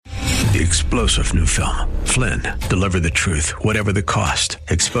The explosive new film, Flynn, deliver the truth, whatever the cost,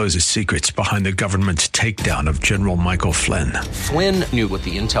 exposes secrets behind the government's takedown of General Michael Flynn. Flynn knew what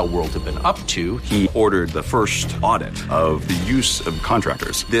the intel world had been up to. He ordered the first audit of the use of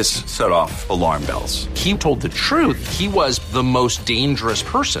contractors. This set off alarm bells. He told the truth. He was the most dangerous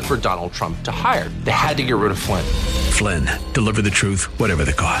person for Donald Trump to hire. They had to get rid of Flynn. Flynn, deliver the truth, whatever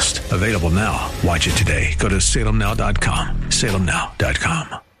the cost. Available now. Watch it today. Go to salemnow.com.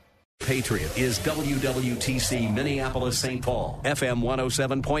 salemnow.com. Patriot is WWTC Minneapolis St. Paul, FM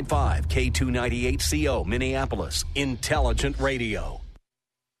 107.5, K298CO Minneapolis, Intelligent Radio.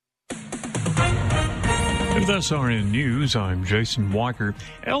 With SRN News, I'm Jason Walker.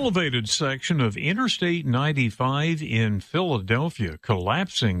 Elevated section of Interstate 95 in Philadelphia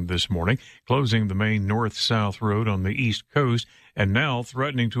collapsing this morning, closing the main north-south road on the East Coast, and now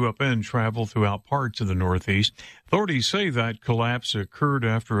threatening to upend travel throughout parts of the Northeast. Authorities say that collapse occurred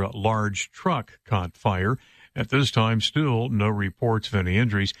after a large truck caught fire. At this time, still no reports of any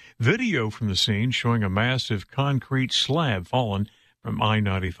injuries. Video from the scene showing a massive concrete slab fallen from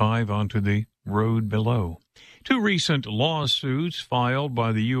I-95 onto the road below. Two recent lawsuits filed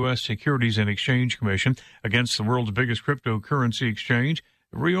by the U.S. Securities and Exchange Commission against the world's biggest cryptocurrency exchange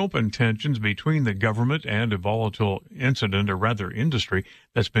reopened tensions between the government and a volatile industry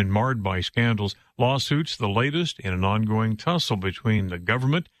that's been marred by scandals. Lawsuits, the latest in an ongoing tussle between the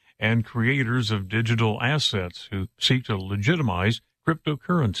government and creators of digital assets who seek to legitimize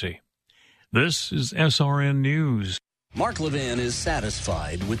cryptocurrency. This is SRN News. Mark Levin is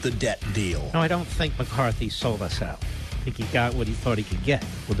satisfied with the debt deal. No, I don't think McCarthy sold us out. I think he got what he thought he could get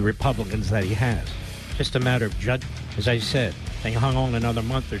with the Republicans that he has. Just a matter of judgment. As I said, they hung on another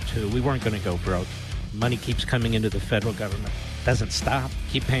month or two. We weren't going to go broke. Money keeps coming into the federal government. Doesn't stop.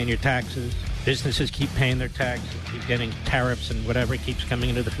 Keep paying your taxes. Businesses keep paying their taxes. Keep getting tariffs and whatever keeps coming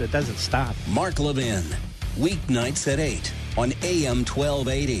into the... It doesn't stop. Mark Levin, weeknights at 8 on AM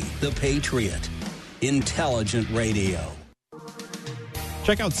 1280, The Patriot. Intelligent Radio.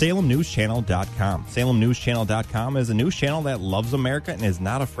 Check out SalemNewsChannel.com. SalemNewsChannel.com is a news channel that loves America and is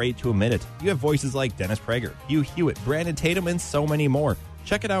not afraid to admit it. You have voices like Dennis Prager, Hugh Hewitt, Brandon Tatum, and so many more.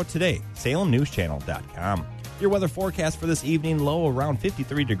 Check it out today. SalemNewsChannel.com. Your weather forecast for this evening, low around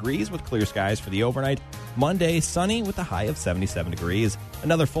 53 degrees with clear skies for the overnight. Monday, sunny with a high of 77 degrees.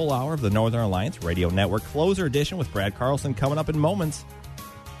 Another full hour of the Northern Alliance Radio Network closer edition with Brad Carlson coming up in moments.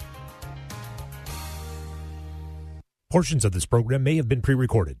 Portions of this program may have been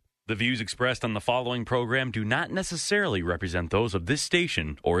pre-recorded. The views expressed on the following program do not necessarily represent those of this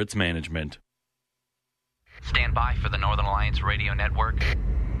station or its management. Stand by for the Northern Alliance Radio Network.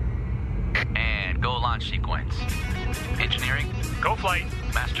 And go launch sequence. Engineering, go flight.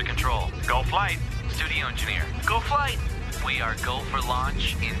 Master control, go flight. Studio engineer, go flight. We are go for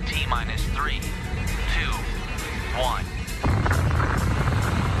launch in T-minus 3, 2, 1.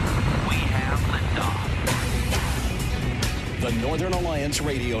 We have liftoff. The Northern Alliance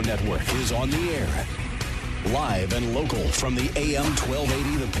Radio Network is on the air. Live and local from the AM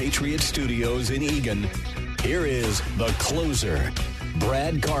 1280 The Patriot Studios in Eagan. Here is the closer,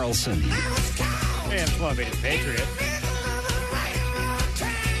 Brad Carlson. AM 1280 The Patriot.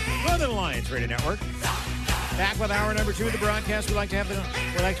 Northern Alliance Radio Network. Back with hour number 2 of the broadcast. We like to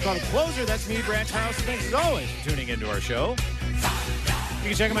call the closer. That's me, Brad Carlson. Thanks as always for tuning into our show. You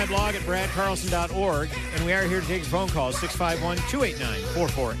can check out my blog at bradcarlson.org, and we are here to take your phone calls,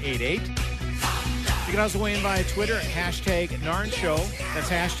 651-289-4488. You can also weigh in via Twitter at hashtag NARN Show. That's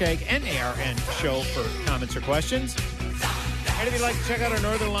hashtag NARN Show for comments or questions. And if you'd like to check out our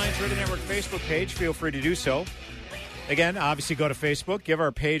Northern Alliance Radio Network Facebook page, feel free to do so. Again, obviously go to Facebook, give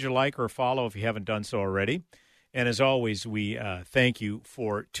our page a like or a follow if you haven't done so already. And as always, we thank you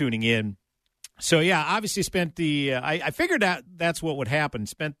for tuning in. So, yeah, obviously spent the I figured out that's what would happen.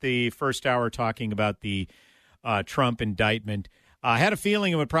 Spent the first hour talking about the Trump indictment. I had a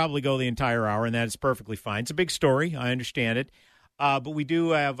feeling it would probably go the entire hour, and that is perfectly fine. It's a big story. I understand it. But we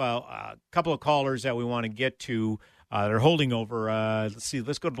do have a couple of callers that we want to get to. They're holding over. Let's see.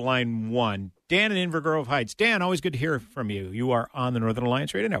 Let's go to line 1. Dan in Inver Grove Heights. Dan, always good to hear from you. You are on the Northern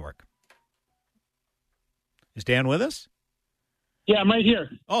Alliance Radio Network. Is Dan with us? Yeah, I'm right here.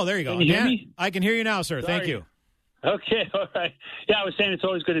 Oh, there you go. Can you hear me? I can hear you now, sir. Sorry. Thank you. Okay, all right. Yeah, I was saying it's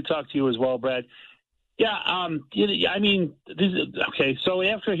always good to talk to you as well, Brad. Yeah, I mean, okay, so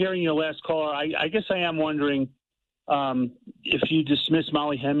after hearing your last caller, I guess I am wondering if you dismiss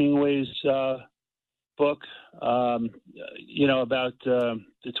Molly Hemingway's book, about the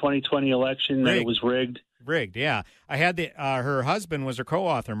 2020 election, that it was rigged. Rigged, yeah. I had her husband was her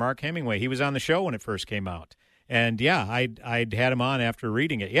co-author, Mark Hemingway. He was on the show when it first came out. And yeah, I'd had him on after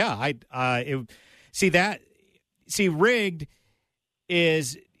reading it. Yeah, rigged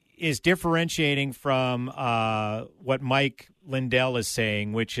is differentiating from what Mike Lindell is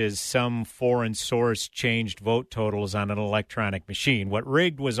saying, which is some foreign source changed vote totals on an electronic machine. What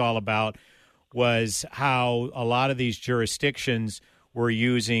rigged was all about was how a lot of these jurisdictions were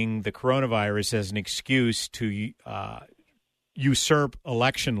using the coronavirus as an excuse to usurp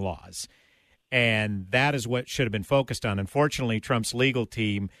election laws. And that is what should have been focused on. Unfortunately, Trump's legal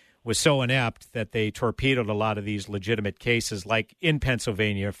team was so inept that they torpedoed a lot of these legitimate cases, like in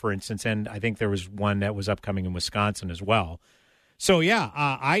Pennsylvania, for instance, and I think there was one that was upcoming in Wisconsin as well. So, yeah,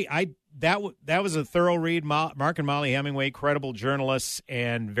 that was a thorough read. Mark and Molly Hemingway, credible journalists,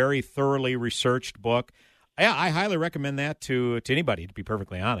 and very thoroughly researched book. Yeah, I highly recommend that to anybody, to be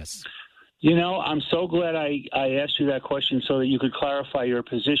perfectly honest. You know, I'm so glad I asked you that question so that you could clarify your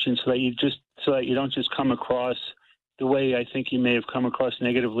position, so that you don't just come across the way I think you may have come across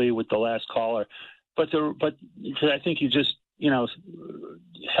negatively with the last caller. But I think you just,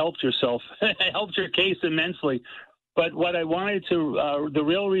 helped yourself, helped your case immensely. But what I wanted to, the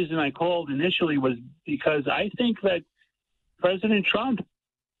real reason I called initially was because I think that President Trump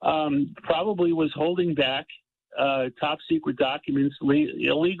probably was holding back top secret documents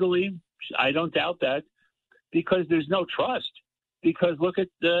illegally. I don't doubt that, because there's no trust. Because look at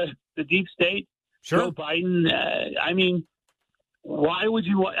the deep state, sure. Joe Biden. Why would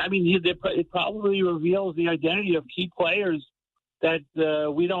you? It probably reveals the identity of key players that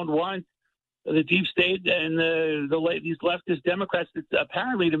we don't want. The deep state and these leftist Democrats that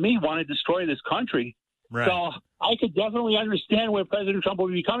apparently, to me, want to destroy this country. Right. So I could definitely understand where President Trump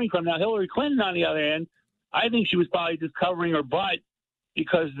would be coming from. Now, Hillary Clinton, on the other hand, I think she was probably just covering her butt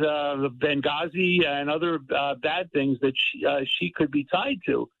because of Benghazi and other bad things that she could be tied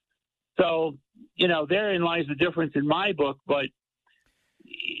to. So, therein lies the difference in my book. But,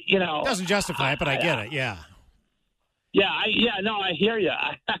 it doesn't justify it, but I get it, yeah. I hear you.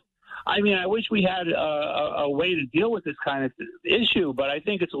 I wish we had a way to deal with this kind of issue, but I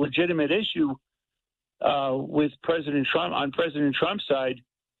think it's a legitimate issue with President Trump, on President Trump's side,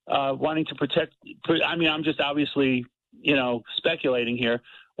 wanting to protect. I'm just obviously, speculating here,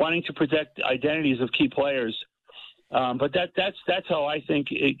 wanting to protect identities of key players. But that's how I think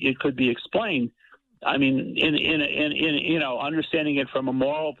it could be explained. In understanding it from a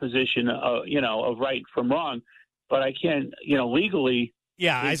moral position, of right from wrong. But I can't, legally.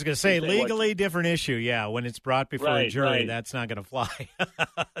 Yeah, I was going to say legally different issue. Yeah, when it's brought before a jury, that's not going to fly.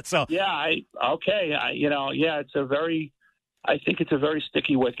 So it's a very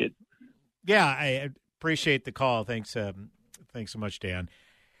sticky wicket. Yeah, I appreciate the call. Thanks so much, Dan.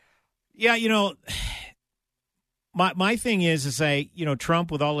 Yeah, my thing is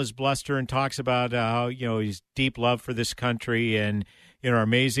Trump with all his bluster and talks about how his deep love for this country and our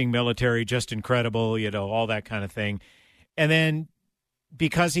amazing military, just incredible, all that kind of thing, and then,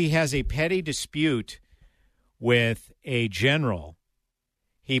 because he has a petty dispute with a general,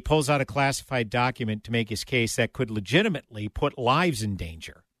 he pulls out a classified document to make his case that could legitimately put lives in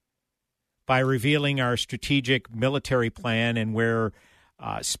danger by revealing our strategic military plan and where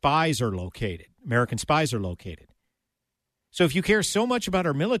spies are located, American spies are located. So if you care so much about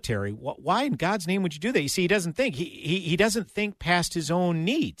our military, why in God's name would you do that? You see, he doesn't think. He doesn't think past his own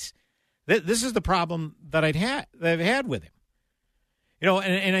needs. This is the problem that I've had with him.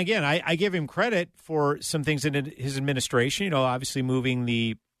 And again, I give him credit for some things in his administration, obviously moving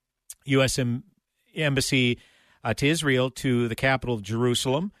the U.S. Embassy to Israel, to the capital of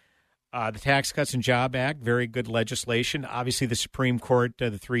Jerusalem, the Tax Cuts and Job Act, very good legislation. Obviously, the Supreme Court,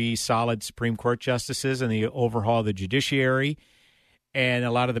 the 3 solid Supreme Court justices, and the overhaul of the judiciary, and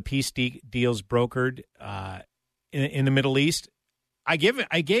a lot of the peace deals brokered in the Middle East. I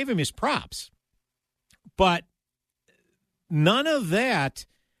gave him his props, but none of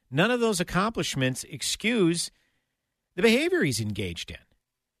those accomplishments excuse the behavior he's engaged in.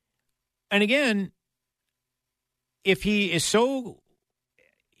 And again, if he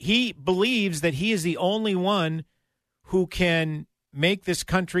believes that he is the only one who can make this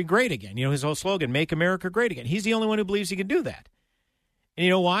country great again. His whole slogan, "Make America Great Again." He's the only one who believes he can do that. And you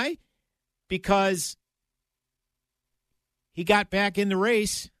know why? Because he got back in the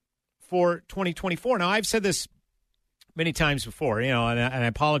race for 2024. Now, I've said this many times before, and I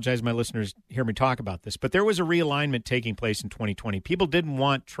apologize my listeners hear me talk about this, but there was a realignment taking place in 2020. People didn't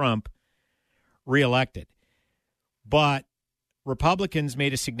want Trump reelected, but Republicans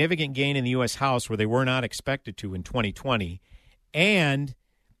made a significant gain in the U.S. House where they were not expected to in 2020, and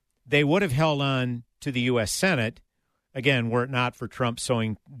they would have held on to the U.S. Senate, again, were it not for Trump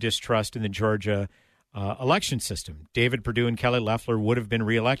sowing distrust in the Georgia election system. David Perdue and Kelly Loeffler would have been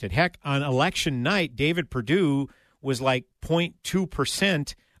reelected. Heck, on election night, David Perdue was like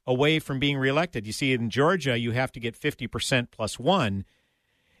 0.2% away from being reelected. You see, in Georgia, you have to get 50% plus one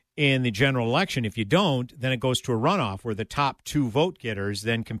in the general election. If you don't, then it goes to a runoff where the top two vote getters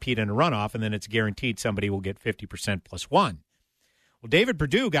then compete in a runoff, and then it's guaranteed somebody will get 50% plus one. Well, David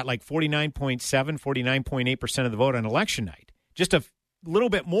Perdue got like 49.7, 49.8% of the vote on election night. Just a little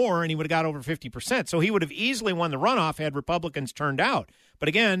bit more, and he would have got over 50%. So he would have easily won the runoff had Republicans turned out. But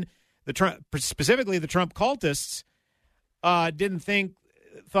again, specifically the Trump cultists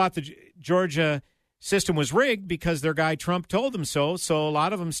thought the Georgia system was rigged because their guy Trump told them so. So a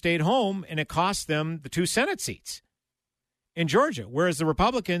lot of them stayed home, and it cost them the 2 Senate seats in Georgia, whereas the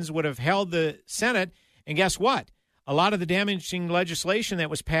Republicans would have held the Senate. And guess what? A lot of the damaging legislation that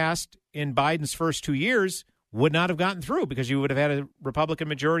was passed in Biden's first 2 years would not have gotten through because you would have had a Republican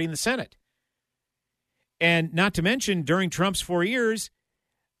majority in the Senate. And not to mention, during Trump's 4 years,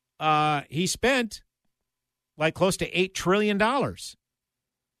 he spent like close to $8 trillion.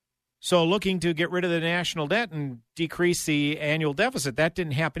 So looking to get rid of the national debt and decrease the annual deficit, that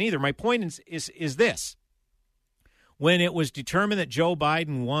didn't happen either. My point is this. When it was determined that Joe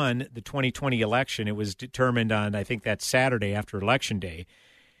Biden won the 2020 election, it was determined on, I think, that Saturday after Election Day.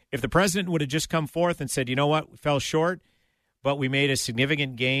 If the president would have just come forth and said, you know what, we fell short, but we made a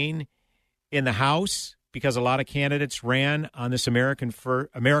significant gain in the House because a lot of candidates ran on this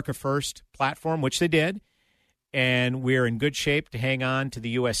America First platform, which they did, and we're in good shape to hang on to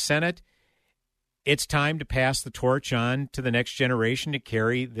the U.S. Senate. It's time to pass the torch on to the next generation to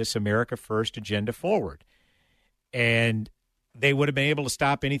carry this America First agenda forward. And they would have been able to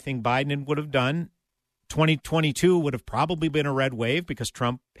stop anything Biden would have done. 2022 would have probably been a red wave because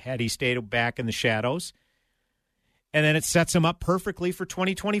Trump, had he stayed back in the shadows. And then it sets him up perfectly for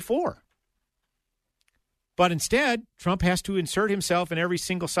 2024. But instead, Trump has to insert himself in every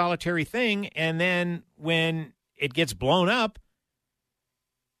single solitary thing. And then when it gets blown up,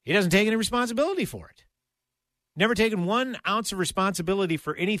 he doesn't take any responsibility for it. Never taken 1 ounce of responsibility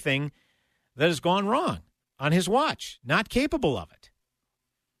for anything that has gone wrong on his watch. Not capable of it.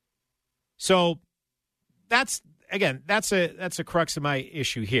 So that's a crux of my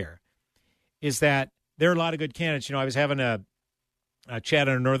issue here, is that there are a lot of good candidates. You know, I was having a chat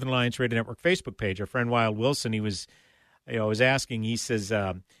on a Northern Alliance Radio Network Facebook page. Our friend Wild Wilson, he was asking, he says,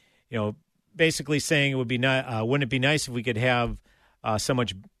 basically saying it would be wouldn't it be nice if we could have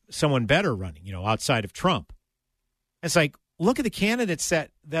someone better running, outside of Trump? It's like, look at the candidates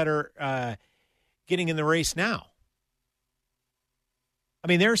that are getting in the race now. I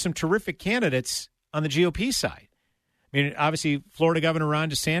mean, there are some terrific candidates on the GOP side. I mean, obviously, Florida Governor Ron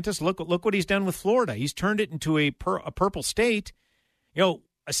DeSantis, look what he's done with Florida. He's turned it into a purple state. A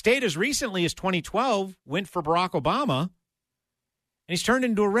state as recently as 2012 went for Barack Obama, and he's turned it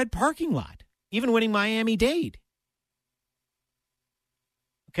into a red parking lot, even winning Miami-Dade.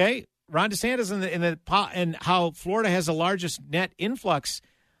 Okay, Ron DeSantis and how Florida has the largest net influx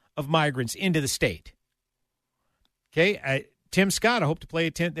of migrants into the state. Okay, Tim Scott, I hope to play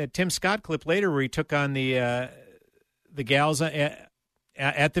a Tim Scott clip later where he took on the gals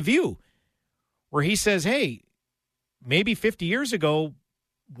at The View, where he says, hey, maybe 50 years ago,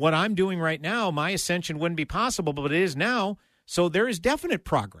 what I'm doing right now, my ascension wouldn't be possible, but it is now. So there is definite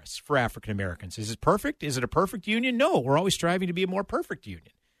progress for African Americans. Is it perfect? Is it a perfect union? No, we're always striving to be a more perfect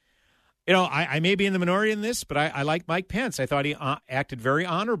union. I may be in the minority in this, but I like Mike Pence. I thought he acted very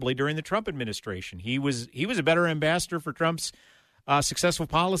honorably during the Trump administration. He was a better ambassador for Trump's successful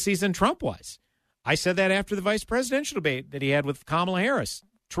policies than Trump was. I said that after the vice presidential debate that he had with Kamala Harris.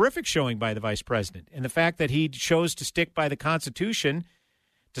 Terrific showing by the vice president. And the fact that he chose to stick by the Constitution,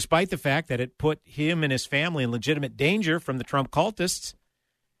 despite the fact that it put him and his family in legitimate danger from the Trump cultists.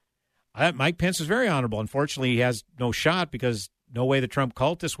 Mike Pence was very honorable. Unfortunately, he has no shot because no way the Trump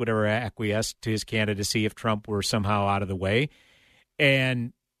cultists would ever acquiesce to his candidacy if Trump were somehow out of the way.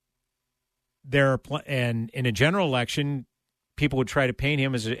 And in a general election, people would try to paint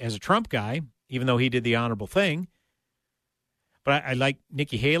him as a Trump guy, even though he did the honorable thing. But I like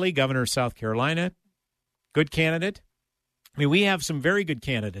Nikki Haley, governor of South Carolina, good candidate. I mean, we have some very good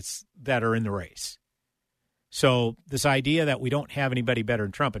candidates that are in the race. So this idea that we don't have anybody better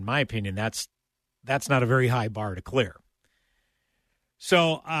than Trump, in my opinion, that's not a very high bar to clear.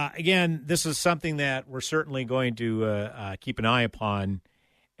 So, again, this is something that we're certainly going to keep an eye upon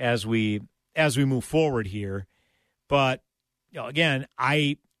as we move forward here. But, again,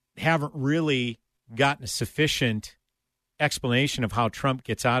 I haven't really gotten a sufficient explanation of how Trump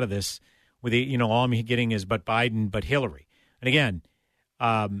gets out of this with all I'm getting is but Biden, but Hillary. And again,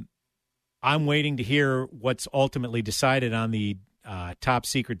 I'm waiting to hear what's ultimately decided on the top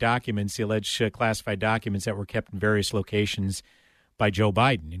secret documents, the alleged classified documents that were kept in various locations by Joe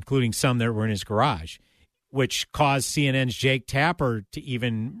Biden, including some that were in his garage, which caused CNN's Jake Tapper to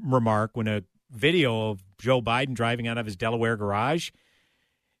even remark when a video of Joe Biden driving out of his Delaware garage,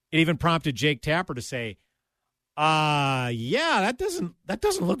 it even prompted Jake Tapper to say, that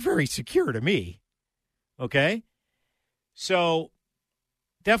doesn't look very secure to me. Okay? So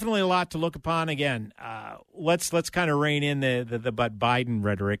definitely a lot to look upon. Again, let's kind of rein in the but Biden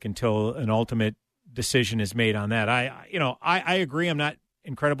rhetoric until an ultimate decision is made on that. I agree. I'm not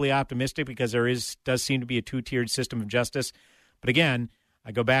incredibly optimistic because does seem to be a two-tiered system of justice. But again,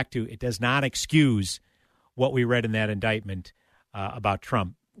 I go back to it does not excuse what we read in that indictment about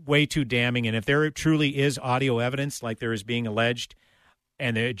Trump. Way too damning. And if there truly is audio evidence like there is being alleged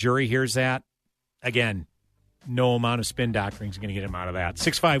and the jury hears that, again, no amount of spin doctoring is going to get him out of that.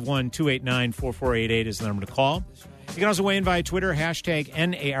 651-289-4488 is the number to call. You can also weigh in via Twitter, hashtag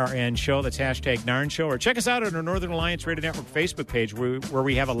NARN Show. That's hashtag NARN Show. Or check us out on our Northern Alliance Radio Network Facebook page where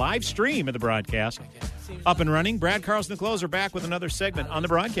we have a live stream of the broadcast up and running. Brad Carlson, the closer, back with another segment on the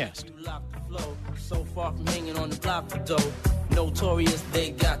broadcast. So far from hanging on the block for dough. Notorious,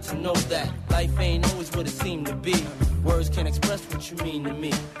 they got to know that life ain't always what it seemed to be. Words can't express what you mean to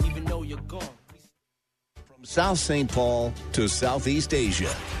me, even though you're gone. From South St. Paul to Southeast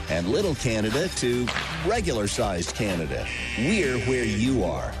Asia and Little Canada to regular-sized Canada, we're where you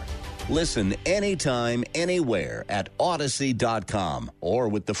are. Listen anytime, anywhere at Odyssey.com or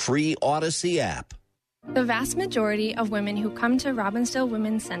with the free Odyssey app. The vast majority of women who come to Robbinsdale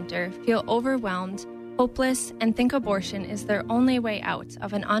Women's Center feel overwhelmed, hopeless, and think abortion is their only way out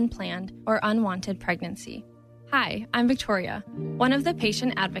of an unplanned or unwanted pregnancy. Hi, I'm Victoria, one of the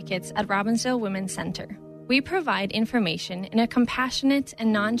patient advocates at Robbinsdale Women's Center. We provide information in a compassionate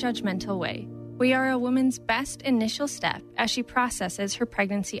and non-judgmental way. We are a woman's best initial step as she processes her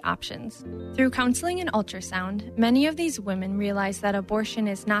pregnancy options. Through counseling and ultrasound, many of these women realize that abortion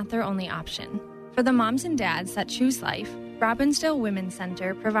is not their only option. For the moms and dads that choose life, Robbinsdale Women's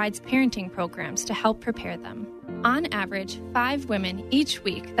Center provides parenting programs to help prepare them. On average, 5 women each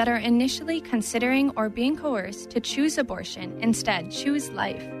week that are initially considering or being coerced to choose abortion instead choose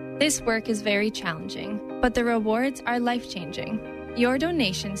life. This work is very challenging, but the rewards are life-changing. Your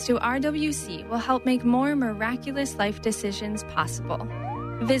donations to RWC will help make more miraculous life decisions possible.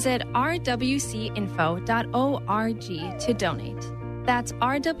 Visit rwcinfo.org to donate. That's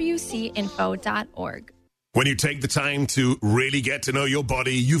rwcinfo.org. When you take the time to really get to know your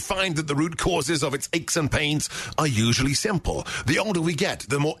body, you find that the root causes of its aches and pains are usually simple. The older we get,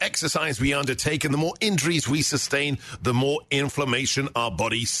 the more exercise we undertake and the more injuries we sustain, the more inflammation our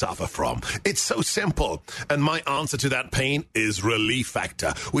bodies suffer from. It's so simple. And my answer to that pain is Relief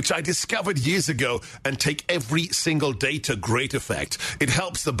Factor, which I discovered years ago and take every single day to great effect. It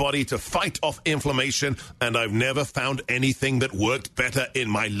helps the body to fight off inflammation, and I've never found anything that worked better in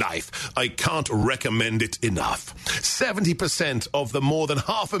my life. I can't recommend it enough. 70% of the more than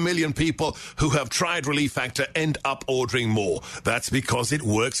 500,000 people who have tried Relief Factor end up ordering more. That's because it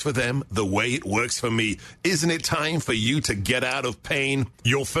works for them the way it works for me. Isn't it time for you to get out of pain?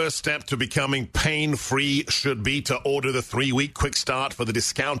 Your first step to becoming pain-free should be to order the 3-week quick start for the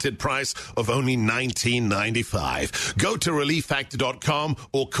discounted price of only $19.95. Go to ReliefFactor.com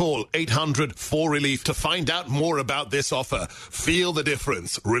or call 800-4RELIEF to find out more about this offer. Feel the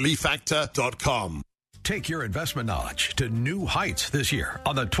difference. ReliefFactor.com. Take your investment knowledge to new heights this year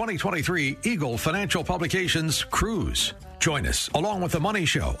on the 2023 Eagle Financial Publications Cruise. Join us along with The Money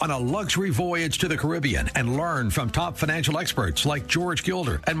Show on a luxury voyage to the Caribbean and learn from top financial experts like George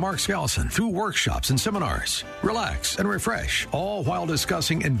Gilder and Mark Skousen through workshops and seminars. Relax and refresh, all while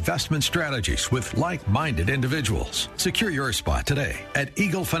discussing investment strategies with like-minded individuals. Secure your spot today at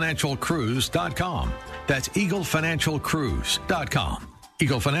EagleFinancialCruise.com. That's EagleFinancialCruise.com.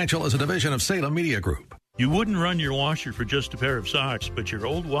 Eagle Financial is a division of Salem Media Group. You wouldn't run your washer for just a pair of socks, but your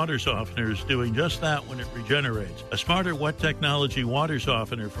old water softener is doing just that when it regenerates. A smarter wet technology water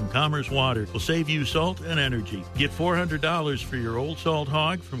softener from Commerce Water will save you salt and energy. Get $400 for your old salt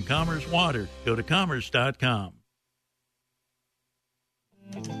hog from Commerce Water. Go to commerce.com.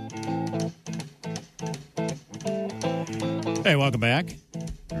 Hey, welcome back.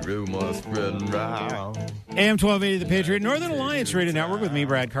 Rumors spreading around. AM 1280, The Patriot, Northern Alliance Radio Network with me,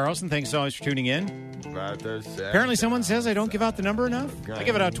 Brad Carlson. Thanks so much for tuning in. Apparently someone says I don't give out the number enough. I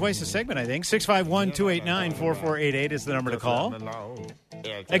give it out twice a segment, I think. 651-289-4488 is the number to call.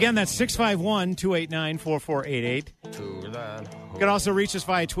 Again, that's 651-289-4488. You can also reach us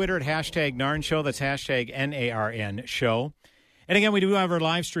via Twitter at hashtag NARN Show. That's hashtag NARN Show. And again, we do have our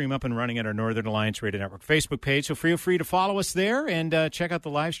live stream up and running at our Northern Alliance Radio Network Facebook page, so feel free to follow us there and check out the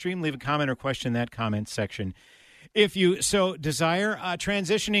live stream. Leave a comment or question in that comment section if you so desire.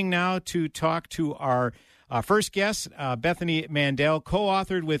 Transitioning now to talk to our first guest, Bethany Mandel,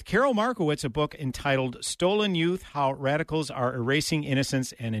 co-authored with Carol Markowitz a book entitled Stolen Youth, How Radicals Are Erasing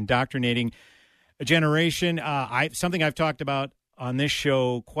Innocence and Indoctrinating a Generation. Something I've talked about on this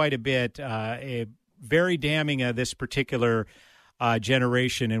show quite a bit, very damning this particular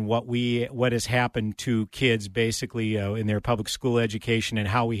generation and what has happened to kids basically in their public school education and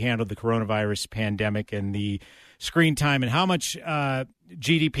how we handled the coronavirus pandemic and the screen time and how much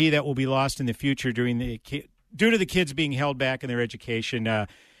GDP that will be lost in the future due to the kids being held back in their education.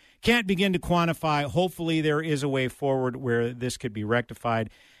 Can't begin to quantify. Hopefully there is a way forward where this could be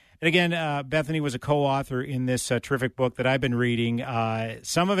rectified. And again, Bethany was a co-author in this terrific book that I've been reading.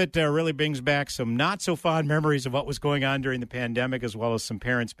 Some of it really brings back some not-so-fond memories of what was going on during the pandemic, as well as some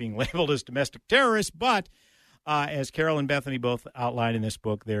parents being labeled as domestic terrorists. But as Carol and Bethany both outlined in this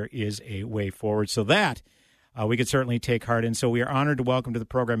book, there is a way forward. So that we could certainly take heart in. So we are honored to welcome to the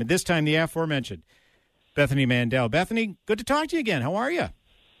program, at this time, the aforementioned Bethany Mandel. Bethany, good to talk to you again. How are you?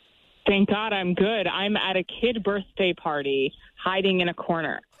 Thank God I'm good. I'm at a kid birthday party hiding in a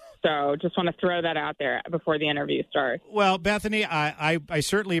corner. So just want to throw that out there before the interview starts. Well, Bethany, I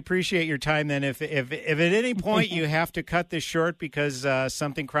certainly appreciate your time then. If at any point you have to cut this short because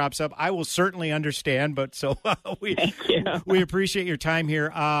something crops up, I will certainly understand. But so we appreciate your time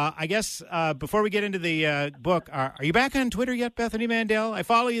here. I guess before we get into the book, are you back on Twitter yet, Bethany Mandel? I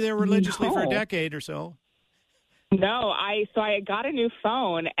follow you there religiously for a decade or so. No, I got a new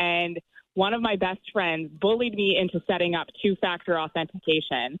phone, and one of my best friends bullied me into setting up two-factor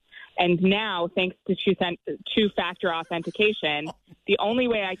authentication. And now, thanks to two-factor authentication, the only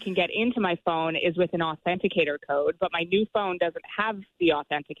way I can get into my phone is with an authenticator code. But my new phone doesn't have the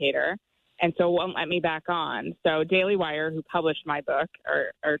authenticator, and so won't let me back on. So Daily Wire, who published my book,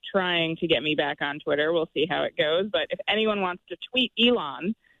 are trying to get me back on Twitter. We'll see how it goes. But if anyone wants to tweet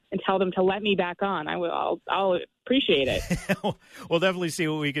Elon and tell them to let me back on, I'll appreciate it. We'll definitely see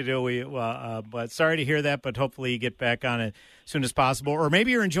what we can do. But sorry to hear that, but hopefully you get back on it as soon as possible. Or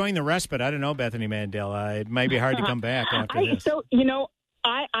maybe you're enjoying the respite. I don't know, Bethany Mandel. It might be hard to come back after this. So,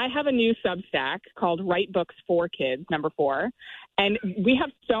 I have a new Substack called Write Books for Kids, number 4. And we have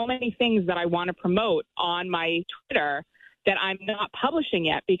so many things that I want to promote on my Twitter that I'm not publishing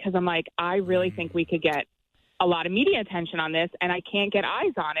yet because I'm like, I really think we could get a lot of media attention on this, and I can't get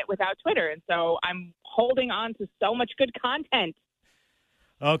eyes on it without Twitter. And so I'm holding on to so much good content.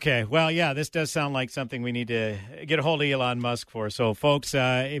 Okay. Well, yeah, this does sound like something we need to get a hold of Elon Musk for. So, folks,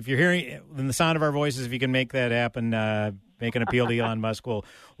 if you're hearing in the sound of our voices, if you can make that happen, make an appeal to Elon Musk, we'll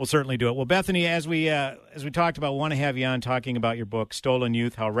certainly do it. Well, Bethany, as we talked about, want to have you on talking about your book, Stolen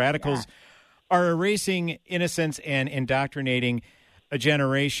Youth, How Radicals Are Erasing Innocence and Indoctrinating a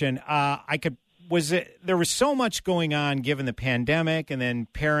Generation. There was so much going on given the pandemic, and then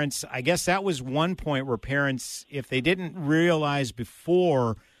parents, I guess that was one point where parents, if they didn't realize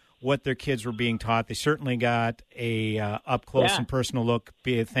before what their kids were being taught, they certainly got a up close and personal look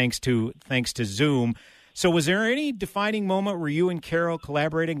thanks to Zoom. So was there any defining moment where you and Carol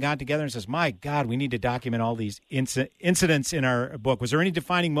collaborated and got together and says, my God, we need to document all these incidents in our book? Was there any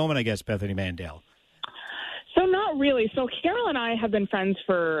defining moment, I guess, Bethany Mandel? So not really. So Carol and I have been friends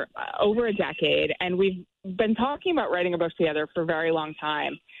for over a decade, and we've been talking about writing a book together for a very long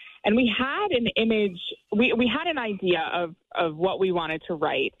time. And we had an image, we had an idea of what we wanted to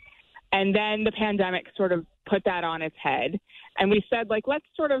write. And then the pandemic sort of put that on its head. And we said,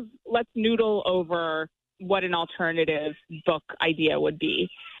 let's noodle over what an alternative book idea would be.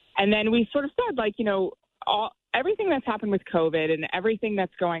 And then we sort of said, everything that's happened with COVID and everything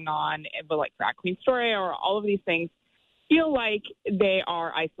that's going on with Drag Queen Story or all of these things feel like they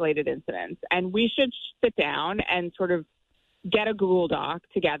are isolated incidents. And we should sit down and sort of get a Google Doc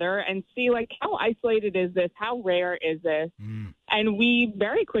together and see how isolated is this? How rare is this? And we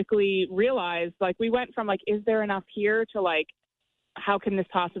very quickly realized we went from is there enough here to how can this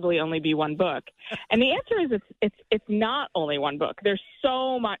possibly only be one book? And the answer is it's not only one book. There's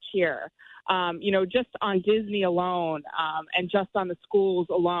so much here. Just on Disney alone, and just on the schools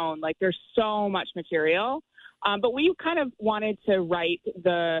alone, there's so much material. But we kind of wanted to write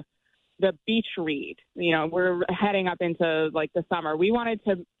the beach read. We're heading up into the summer. We wanted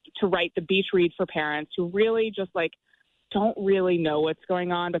to write the beach read for parents who really just don't really know what's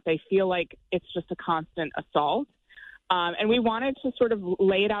going on, but they feel like it's just a constant assault. And we wanted to sort of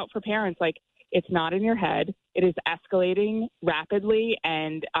lay it out for parents, it's not in your head. It is escalating rapidly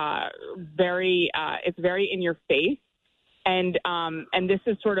and it's very in your face. And this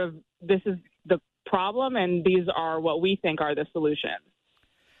is the problem, and these are what we think are the solutions.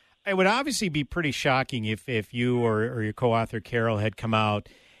 It would obviously be pretty shocking if you or your co-author Carol had come out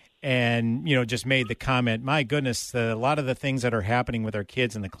and, just made the comment, my goodness, a lot of the things that are happening with our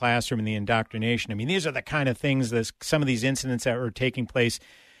kids in the classroom and the indoctrination. I mean, these are the kind of things that some of these incidents that were taking place,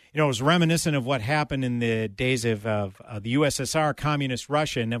 it was reminiscent of what happened in the days of the USSR, communist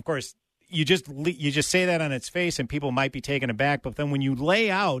Russia. And, of course, you just say that on its face and people might be taken aback. But then when you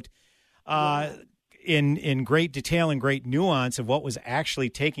lay out in great detail and great nuance of what was actually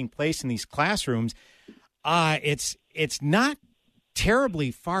taking place in these classrooms, it's not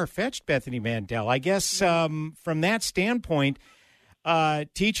terribly far-fetched, Bethany Mandel. I guess from that standpoint,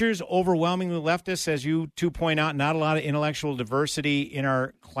 teachers overwhelmingly leftist, as you two point out, not a lot of intellectual diversity in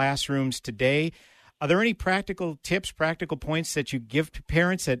our classrooms today. Are there any practical tips, practical points that you give to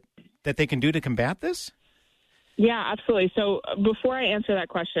parents that they can do to combat this? Yeah, absolutely. So before I answer that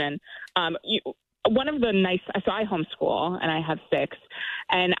question, so I homeschool and I have 6,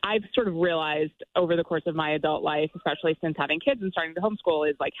 and I've sort of realized over the course of my adult life, especially since having kids and starting to homeschool,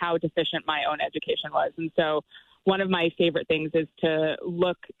 is like how deficient my own education was. And so one of my favorite things is to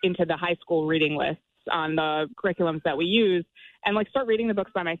look into the high school reading lists on the curriculums that we use and start reading the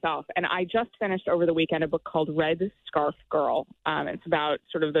books by myself. And I just finished over the weekend a book called Red Scarf Girl. It's about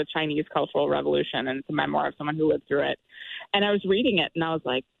sort of the Chinese Cultural Revolution, and it's a memoir of someone who lived through it. And I was reading it and I was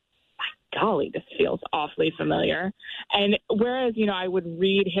like, golly, this feels awfully familiar. And whereas, I would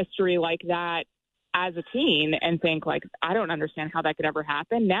read history like that as a teen and think I don't understand how that could ever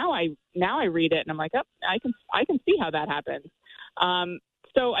happen. Now I read it and I'm like, oh, I can see how that happened.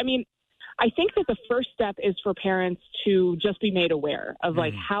 So, I mean, I think that the first step is for parents to just be made aware of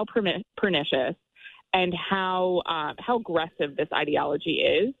how pernicious and how aggressive this ideology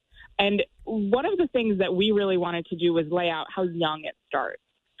is. And one of the things that we really wanted to do was lay out how young it starts.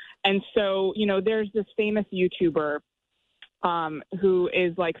 And so, there's this famous YouTuber who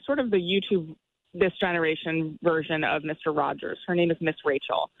is sort of the YouTube this generation version of Mr. Rogers. Her name is Miss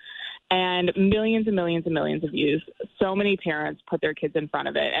Rachel. And millions and millions and millions of views. So many parents put their kids in front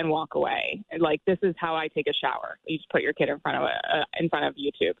of it and walk away. This is how I take a shower. You just put your kid in front of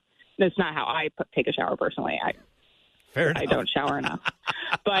YouTube. That's not how I take a shower personally. I don't shower enough.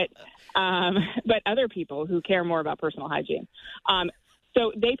 But other people who care more about personal hygiene.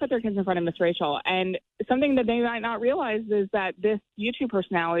 So they put their kids in front of Miss Rachel. And something that they might not realize is that this YouTube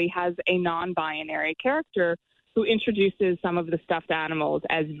personality has a non-binary character who introduces some of the stuffed animals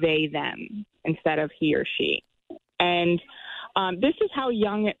as they, them, instead of he or she. And this is how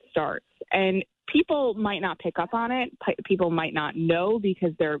young it starts. And people might not pick up on it. People might not know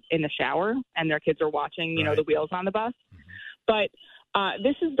because they're in the shower and their kids are watching, the wheels on the bus. But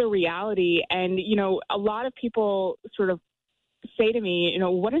this is the reality. And, a lot of people sort of say to me,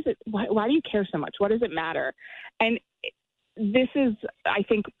 what is it? Why do you care so much? What does it matter? And this is, I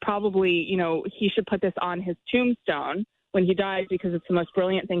think, probably, he should put this on his tombstone when he dies because it's the most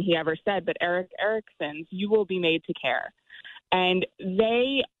brilliant thing he ever said. But Erik Erikson's, you will be made to care. And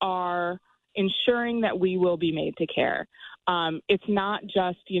they are ensuring that we will be made to care. It's not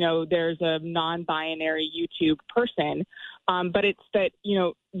just, there's a non-binary YouTube person, but it's that,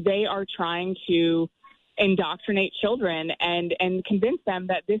 they are trying to indoctrinate children and convince them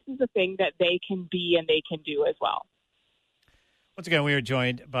that this is a thing that they can be and they can do as well. Once again, we are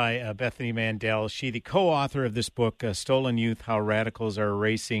joined by Bethany Mandel. She, the co-author of this book, Stolen Youth, How Radicals Are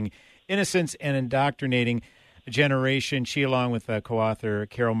Erasing Innocence and Indoctrinating a Generation. She, along with co-author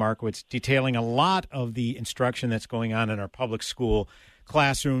Carol Markowitz, detailing a lot of the instruction that's going on in our public school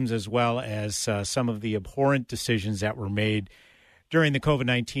classrooms, as well as some of the abhorrent decisions that were made during the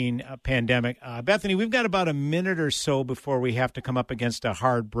COVID-19 pandemic. Bethany, we've got about a minute or so before we have to come up against a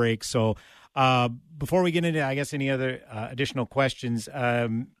hard break. So before we get into, I guess, any other additional questions,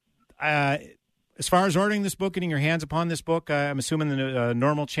 as far as ordering this book, getting your hands upon this book, I'm assuming the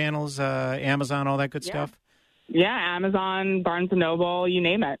normal channels, Amazon, all that good stuff? Yeah, Amazon, Barnes & Noble, you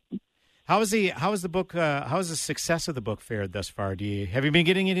name it. How has the success of the book fared thus far? Have you been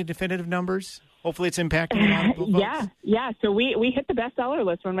getting any definitive numbers? Hopefully it's impacting a lot of folks. Yeah. So we hit the bestseller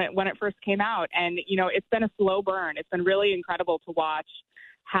list when it first came out. And, it's been a slow burn. It's been really incredible to watch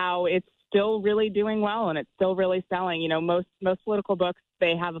how it's still really doing well and it's still really selling. Most political books,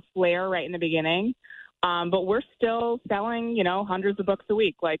 they have a flare right in the beginning. But we're still selling, hundreds of books a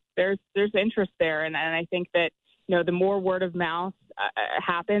week. There's interest there. And I think that, the more word of mouth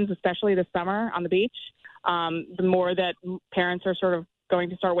happens, especially this summer on the beach, the more that parents are sort of going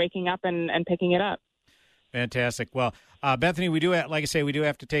to start waking up and picking it up. Fantastic. Well, Bethany, we do, like I say, we do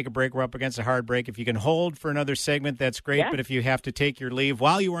have to take a break. We're up against a hard break. If you can hold for another segment, that's great. Yeah. But if you have to take your leave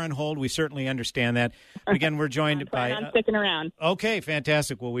while you are on hold, we certainly understand that. But again, we're joined by... I'm sticking around. Okay,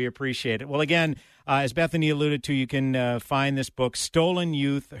 fantastic. Well, we appreciate it. Well, again, as Bethany alluded to, you can find this book, Stolen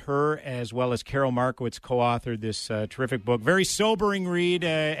Youth. Her, as well as Carol Markowitz, co-authored this terrific book. Very sobering read,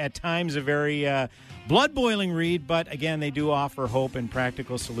 at times a very blood-boiling read. But again, they do offer hope and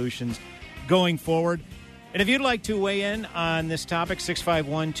practical solutions going forward. And if you'd like to weigh in on this topic,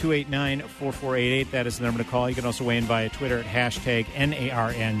 651-289-4488. That is the number to call. You can also weigh in via Twitter at hashtag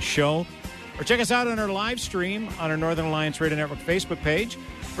NARN Show. Or check us out on our live stream on our Northern Alliance Radio Network Facebook page.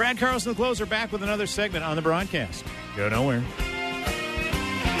 Brad Carlson, the closer, back with another segment on the broadcast. Go nowhere.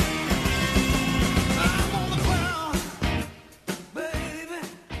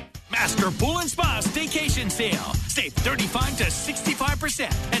 Master Pool and Spa Staycation Sale. Save 35 to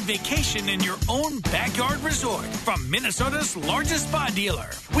 65% and vacation in your own backyard resort from Minnesota's largest spa dealer.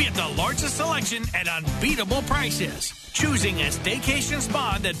 We have the largest selection at unbeatable prices. Choosing a staycation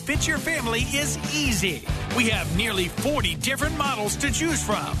spa that fits your family is easy. We have nearly 40 different models to choose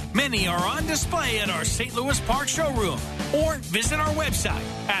from. Many are on display at our St. Louis Park showroom. Or visit our website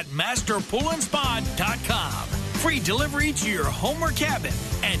at masterpoolandspa.com. Free delivery to your home or cabin,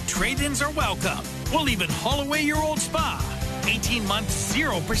 and trade-ins are welcome. We'll even haul away your old spa. 18 months,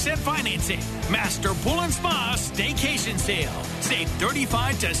 0% financing. Master Pool and Spa Staycation Sale. Save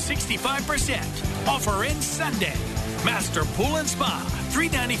 35 to 65%. Offer ends Sunday. Master Pool and Spa,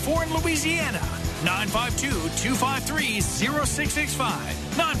 394 in Louisiana. 952-253-0665.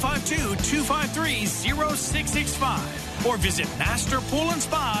 952-253-0665. Or visit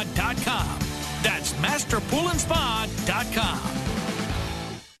masterpoolandspa.com. That's masterpoolandspa.com.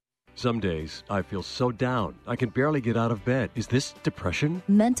 Some days I feel so down, I can barely get out of bed. Is this depression?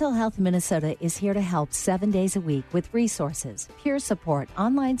 Mental Health Minnesota is here to help 7 days a week with resources, peer support,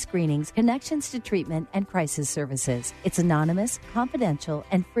 online screenings, connections to treatment, and crisis services. It's anonymous, confidential,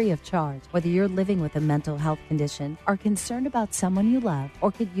 and free of charge. Whether you're living with a mental health condition, are concerned about someone you love,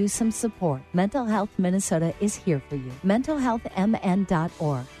 or could use some support, Mental Health Minnesota is here for you.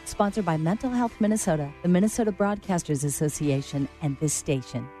 MentalHealthMN.org. Sponsored by Mental Health Minnesota, the Minnesota Broadcasters Association, and this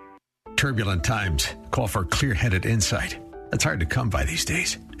station. Turbulent times call for clear-headed insight. It's hard to come by these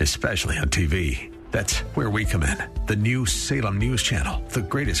days, especially on TV. That's where we come in. The new Salem News Channel, the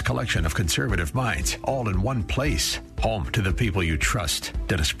greatest collection of conservative minds, all in one place. Home to the people you trust.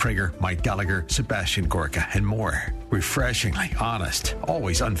 Dennis Prager, Mike Gallagher, Sebastian Gorka, and more. Refreshingly honest,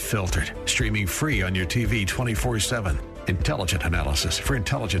 always unfiltered. Streaming free on your TV 24/7. Intelligent analysis for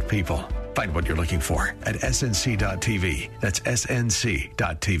intelligent people. Find what you're looking for at snc.tv. That's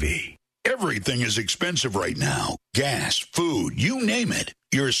snc.tv. Everything is expensive right now. Gas, food, you name it.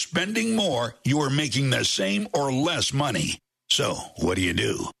 You're spending more, you are making the same or less money. So, what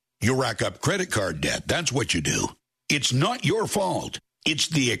do? You rack up credit card debt. That's what you do. It's not your fault. It's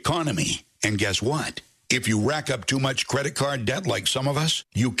the economy. And guess what? If you rack up too much credit card debt like some of us,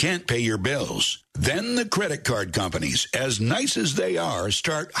 you can't pay your bills. Then the credit card companies, as nice as they are,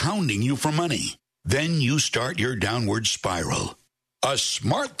 start hounding you for money. Then you start your downward spiral. A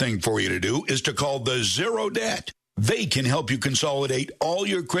smart thing for you to do is to call the Zero Debt. They can help you consolidate all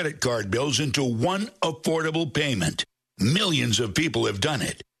your credit card bills into one affordable payment. Millions of people have done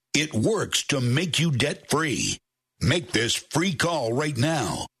it. It works to make you debt-free. Make this free call right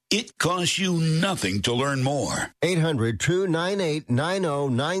now. It costs you nothing to learn more.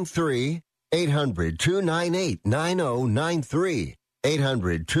 800-298-9093. 800-298-9093.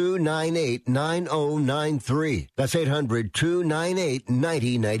 800-298-9093. That's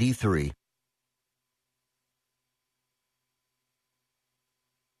 800-298-9093.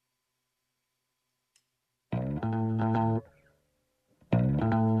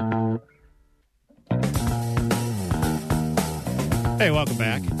 Hey, welcome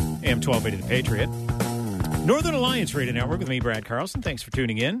back. AM 1280 The Patriot. Northern Alliance Radio Network with me, Brad Carlson. Thanks for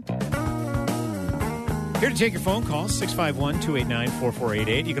tuning in. Here to take your phone calls,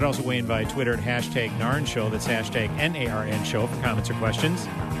 651-289-4488. You can also weigh in via Twitter at hashtag NARN Show. That's hashtag NARN Show for comments or questions.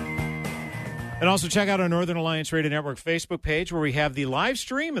 And also check out our Northern Alliance Radio Network Facebook page where we have the live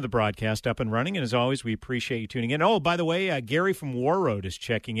stream of the broadcast up and running. And as always, we appreciate you tuning in. Oh, by the way, Gary from War Road is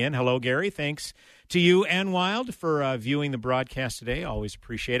checking in. Hello, Gary. Thanks to you and Wild for viewing the broadcast today. Always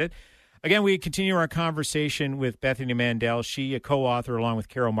appreciate it. Again, we continue our conversation with Bethany Mandel. She, a co-author, along with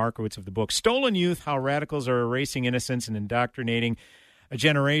Carol Markowitz, of the book Stolen Youth, How Radicals Are Erasing Innocence and Indoctrinating a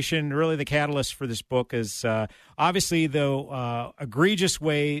Generation. Really, the catalyst for this book is obviously the egregious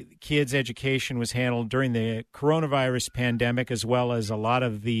way kids' education was handled during the coronavirus pandemic, as well as a lot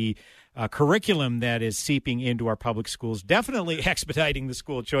of the curriculum that is seeping into our public schools, definitely expediting the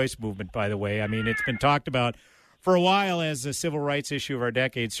school choice movement, by the way. I mean, it's been talked about for a while as a civil rights issue of our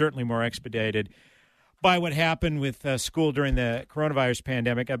decade, certainly more expedited by what happened with school during the coronavirus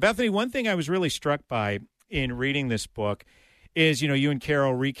pandemic. Bethany, one thing I was really struck by in reading this book is, you and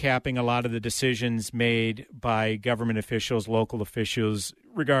Carol recapping a lot of the decisions made by government officials, local officials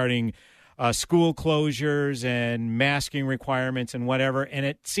regarding school closures and masking requirements and whatever. And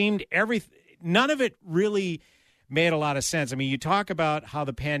it seemed none of it really made a lot of sense. I mean, you talk about how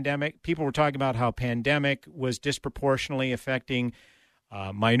people were talking about how pandemic was disproportionately affecting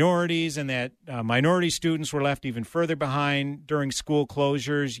minorities and that minority students were left even further behind during school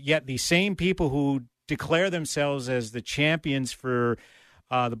closures. Yet the same people who declare themselves as the champions for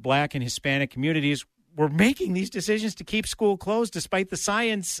the Black and Hispanic communities were making these decisions to keep school closed despite the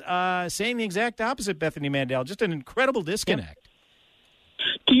science saying the exact opposite, Bethany Mandel. Just an incredible disconnect.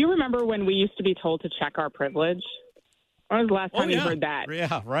 Do you remember when we used to be told to check our privilege? When was the last time you heard that?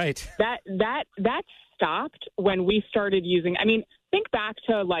 Yeah, right. That stopped when we started using, think back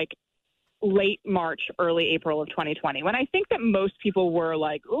to like late March, early April of 2020, when I think that most people were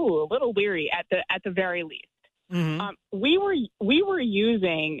like, ooh, a little weary at the very least. Mm-hmm. We were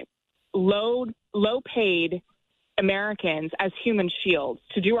using low-paid Americans as human shields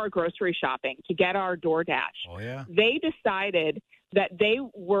to do our grocery shopping, to get our DoorDash. Oh, yeah. They decided that they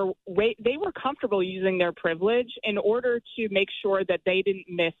were comfortable using their privilege in order to make sure that they didn't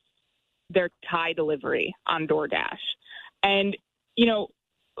miss their Thai delivery on DoorDash. And,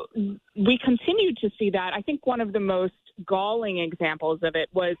 we continued to see that. I think one of the most galling examples of it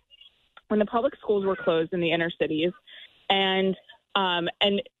was when the public schools were closed in the inner cities, and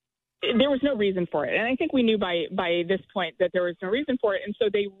there was no reason for it. And I think we knew by this point that there was no reason for it. And so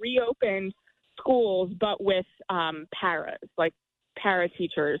they reopened schools, but with paras, like para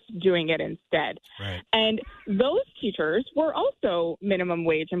teachers doing it instead. Right. And those teachers were also minimum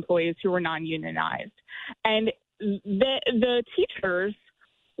wage employees who were non-unionized. And the teachers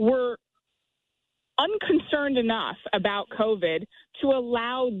were unconcerned enough about COVID to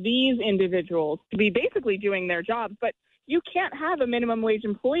allow these individuals to be basically doing their jobs. But you can't have a minimum wage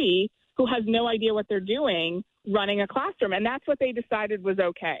employee who has no idea what they're doing running a classroom. And that's what they decided was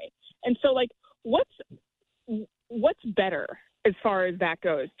okay. And so, like, what's better as far as that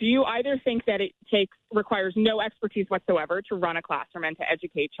goes? Do you either think that it requires no expertise whatsoever to run a classroom and to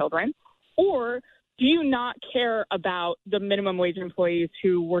educate children, or do you not care about the minimum wage employees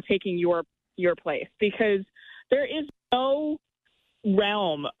who were taking your place? Because there is no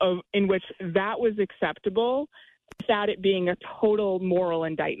realm in which that was acceptable without it being a total moral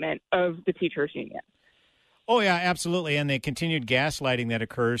indictment of the teachers union. Oh, yeah, absolutely. And the continued gaslighting that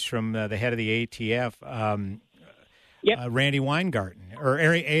occurs from the head of the ATF, Randy Weingarten, or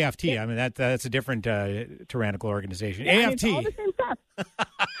AFT. Yep. I mean, that's a different tyrannical organization. Yeah, AFT. It's all the same stuff.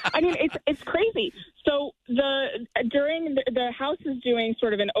 I mean, it's crazy. So during the House is doing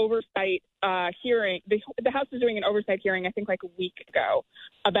sort of an oversight hearing. The House is doing an oversight hearing, I think, like a week ago,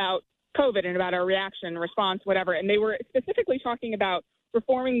 about COVID and about our reaction, response, whatever. And they were specifically talking about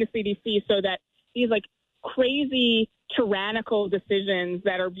reforming the CDC so that these like crazy tyrannical decisions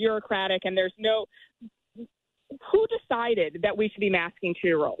that are bureaucratic and there's no. Who decided that we should be masking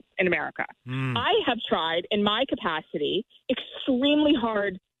 2-year-olds in America? I have tried, in my capacity, extremely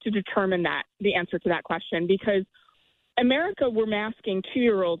hard to determine the answer to that question, because America, we're masking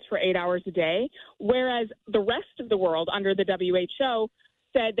 2-year-olds for 8 hours a day, whereas the rest of the world under the WHO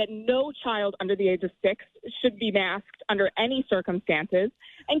said that no child under the age of 6 should be masked under any circumstances,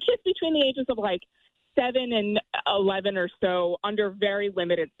 and kids between the ages of 7 and 11 or so under very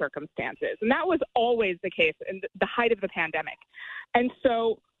limited circumstances. And that was always the case in the height of the pandemic. And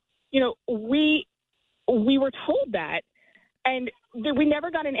so, we were told that, and we never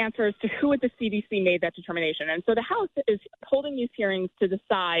got an answer as to who at the CDC made that determination. And so the House is holding these hearings to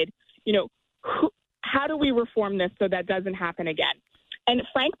decide, how do we reform this so that doesn't happen again? And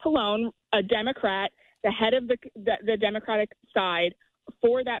Frank Pallone, a Democrat, the head of the Democratic side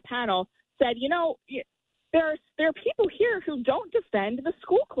for that panel, said, there are people here who don't defend the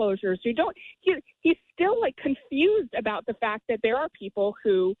school closures. He's still confused about the fact that there are people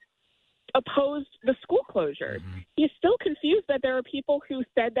who opposed the school closures. Mm-hmm. He's still confused that there are people who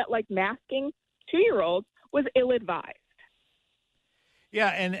said that masking 2-year-olds was ill-advised. Yeah,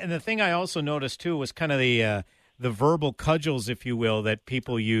 and the thing I also noticed too was kind of the verbal cudgels, if you will, that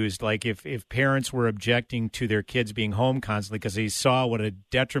people used. Like if parents were objecting to their kids being home constantly because they saw what a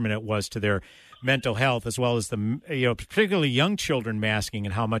detriment it was to their mental health, as well as particularly young children masking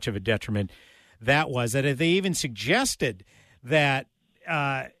and how much of a detriment that was, that if they even suggested that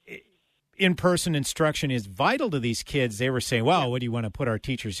in-person instruction is vital to these kids, they were saying, well, what do you want to put our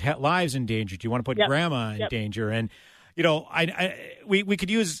teachers' lives in danger? Do you want to put grandma in danger? And, you know, we could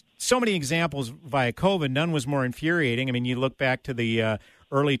use so many examples via COVID. None was more infuriating. I mean, you look back to the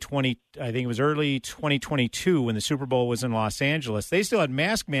early 2022 when the Super Bowl was in Los Angeles. They still had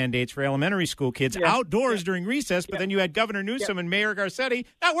mask mandates for elementary school kids outdoors during recess, but then you had Governor Newsom and Mayor Garcetti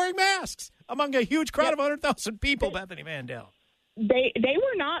not wearing masks among a huge crowd of 100,000 people, Bethany Mandel. They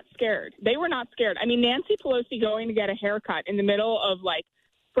were not scared. They were not scared. I mean, Nancy Pelosi going to get a haircut in the middle of, like,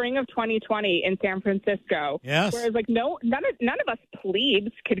 spring of 2020 in San Francisco. Yes. Whereas, like, none of us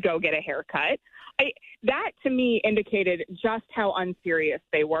plebes could go get a haircut. That, to me, indicated just how unserious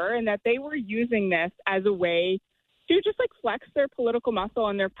they were and that they were using this as a way to just, like, flex their political muscle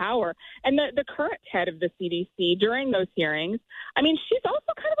and their power. And the current head of the CDC during those hearings, I mean, she's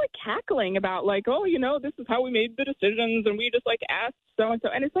also kind of, like, cackling about, like, oh, you know, this is how we made the decisions and we just, like, asked so-and-so.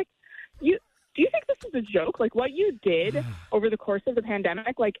 And it's like, do you think this is a joke? Like, what you did over the course of the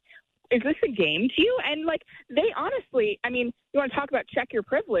pandemic, like, is this a game to you? And, like, they honestly, I mean, you want to talk about check your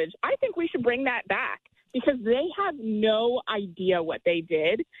privilege. I think we should bring that back because they have no idea what they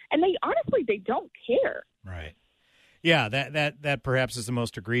did. And they don't care. Right. Yeah, that perhaps is the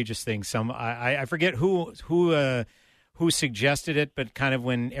most egregious thing. I forget who suggested it, but kind of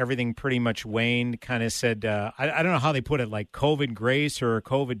when everything pretty much waned, kind of said, I don't know how they put it, like COVID grace or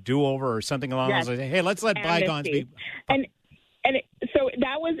COVID do-over or something along those lines. Hey, let's let bygones be. So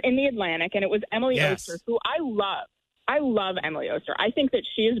that was in the Atlantic, and it was Emily Oster, who I love. I love Emily Oster. I think that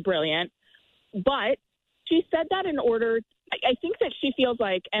she is brilliant, but she said that in order. I think that she feels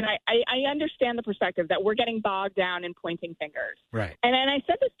like, and I understand the perspective that we're getting bogged down in pointing fingers. Right. And I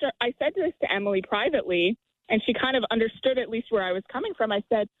said this to Emily privately, and she kind of understood at least where I was coming from. I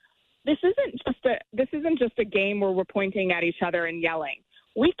said, this isn't just a game where we're pointing at each other and yelling.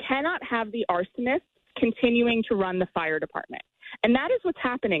 We cannot have the arsonists continuing to run the fire department. And that is what's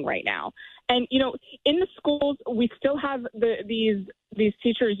happening right now. And, you know, in the schools, we still have these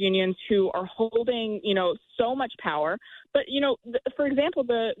teachers unions who are holding, you know, so much power. But, you know, for example,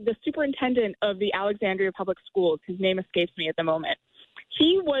 the superintendent of the Alexandria Public Schools, his name escapes me at the moment,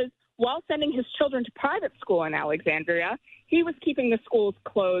 he was, while sending his children to private school in Alexandria, he was keeping the schools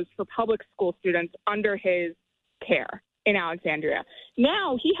closed for public school students under his care in Alexandria.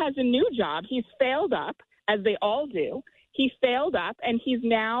 Now he has a new job. He's failed up, as they all do. He failed up, and he's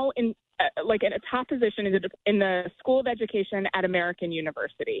now in a top position in the School of Education at American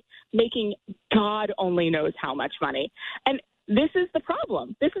University, making God only knows how much money. And this is the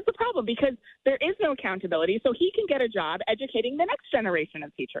problem. This is the problem because there is no accountability, so he can get a job educating the next generation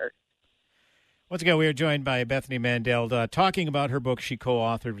of teachers. Once again, we are joined by Bethany Mandel talking about her book she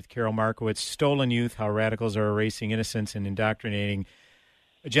co-authored with Carol Markowitz, Stolen Youth, How Radicals Are Erasing Innocence and Indoctrinating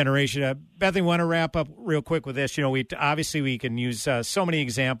a Generation. Bethany, want to wrap up real quick with this. You know, we can use so many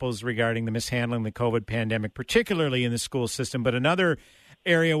examples regarding the mishandling of the COVID pandemic, particularly in the school system, but another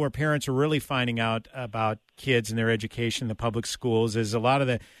area where parents are really finding out about kids and their education in the public schools is a lot of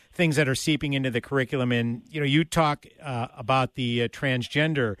the things that are seeping into the curriculum. And, you know, you talk about the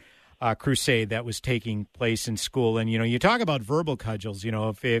transgender crusade that was taking place in school. And, you know, you talk about verbal cudgels. You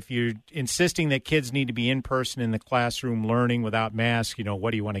know, if you're insisting that kids need to be in person in the classroom learning without masks, you know, what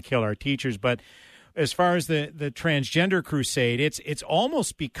do you want to kill our teachers? But as far as the transgender crusade, it's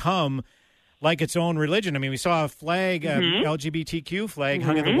almost become like its own religion. I mean, we saw a flag, LGBTQ flag,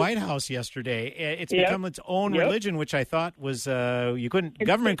 hung in the White House yesterday. It's become its own religion, which I thought was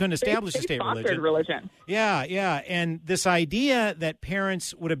government couldn't establish a state religion. Yeah. And this idea that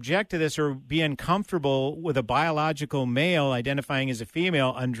parents would object to this or be uncomfortable with a biological male identifying as a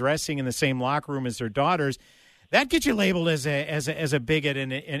female undressing in the same locker room as their daughters, that gets you labeled as a bigot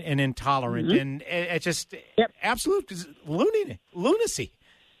and intolerant, and it's just absolute lunacy.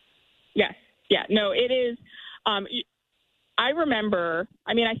 Yes. Yeah, no, it is. I remember,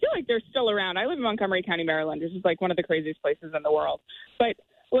 I mean, I feel like they're still around. I live in Montgomery County, Maryland, which is like one of the craziest places in the world. But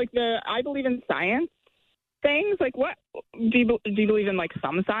like I believe in science things. Like, what do you believe in? Like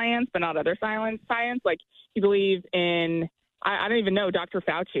some science, but not other science? Like you believe in, I don't even know, Dr.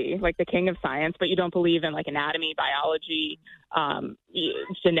 Fauci, like the king of science, but you don't believe in like anatomy, biology,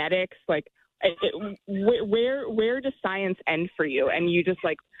 genetics. Like, where does science end for you? And you just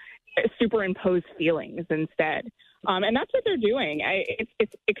like superimpose feelings instead. And that's what they're doing.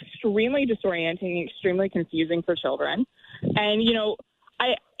 It's extremely disorienting, extremely confusing for children. And, you know,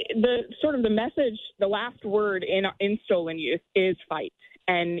 the message, the last word in Stolen Youth is fight.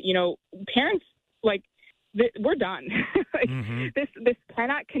 And, you know, parents, like, we're done. This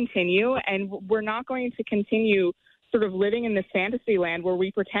cannot continue, and we're not going to continue sort of living in this fantasy land where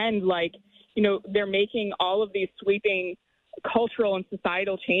we pretend like they're making all of these sweeping cultural and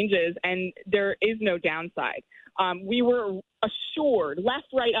societal changes, and there is no downside. We were assured, left,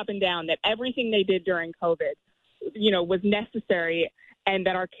 right, up and down, that everything they did during COVID, was necessary and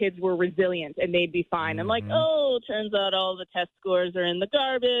that our kids were resilient and they'd be fine. And turns out all the test scores are in the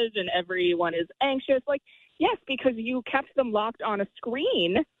garbage and everyone is anxious. Like, yes, because you kept them locked on a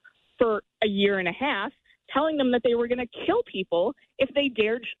screen for a year and a half, telling them that they were going to kill people if they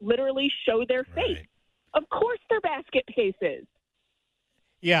dared literally show their face. Right. Of course they're basket cases.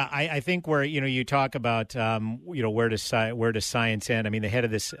 Yeah, I think where you talk about where does science end? I mean, the head of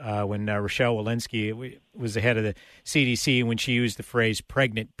this when Rochelle Walensky was the head of the CDC, when she used the phrase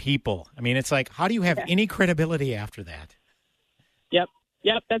 "pregnant people." I mean, it's like, how do you have any credibility after that? Yep,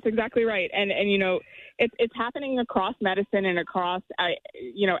 that's exactly right. And it's happening across medicine and across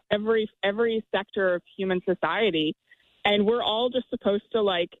every sector of human society, and we're all just supposed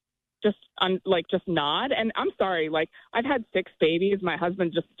to just nod. And I'm sorry, I've had 6 babies. My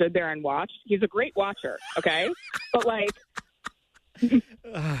husband just stood there and watched. He's a great watcher, okay? But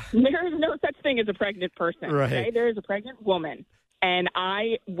there is no such thing as a pregnant person, right? Okay? There is a pregnant woman, and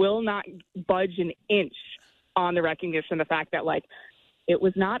I will not budge an inch on the recognition of the fact that it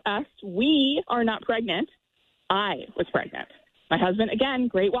was not us. We are not pregnant. I was pregnant. My husband, again,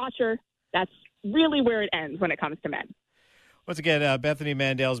 great watcher. That's really where it ends when it comes to men. Once again, Bethany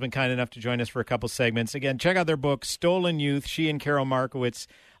Mandel has been kind enough to join us for a couple segments. Again, check out their book, Stolen Youth. She and Carol Markowitz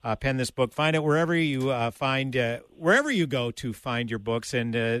penned this book. Find it wherever you wherever you go to find your books.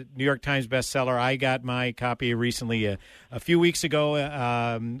 And New York Times bestseller. I got my copy recently a few weeks ago.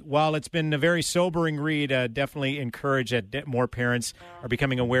 While it's been a very sobering read, definitely encourage that more parents are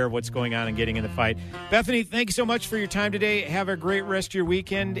becoming aware of what's going on and getting in the fight. Bethany, thank you so much for your time today. Have a great rest of your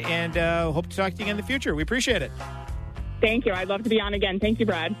weekend, and hope to talk to you again in the future. We appreciate it. Thank you. I'd love to be on again. Thank you,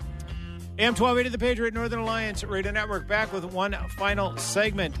 Brad. AM 1280 The Patriot Northern Alliance Radio Network, back with one final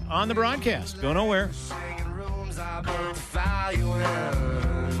segment on the broadcast. Go nowhere.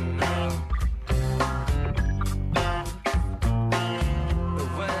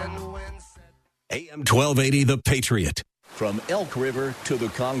 AM 1280 The Patriot. From Elk River to the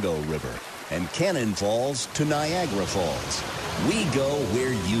Congo River and Cannon Falls to Niagara Falls. We go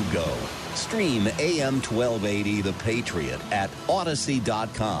where you go. Stream AM 1280 The Patriot at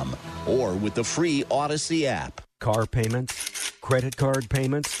Odyssey.com or with the free Odyssey app. Car payments, credit card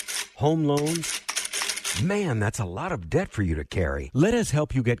payments, home loans. Man, that's a lot of debt for you to carry. Let us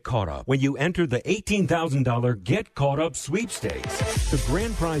help you get caught up when you enter the $18,000 Get Caught Up sweepstakes. The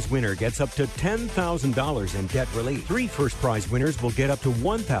grand prize winner gets up to $10,000 in debt relief. 3 first prize winners will get up to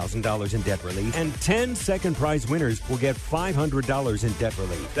 $1,000 in debt relief, and 10 second prize winners will get $500 in debt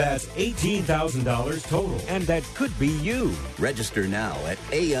relief. That's $18,000 total, and that could be you. Register now at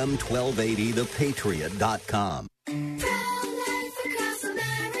am1280thepatriot.com.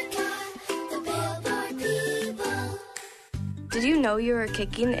 Did you know you were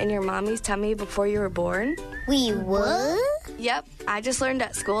kicking in your mommy's tummy before you were born? We what? Yep, I just learned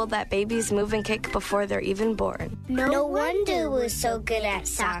at school that babies move and kick before they're even born. No wonder we're so good at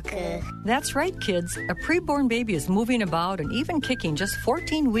soccer. That's right, kids. A preborn baby is moving about and even kicking just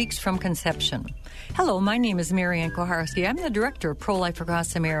 14 weeks from conception. Hello, my name is Marianne Koharski. I'm the director of Pro-Life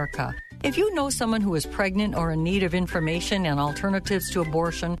Across America. If you know someone who is pregnant or in need of information and alternatives to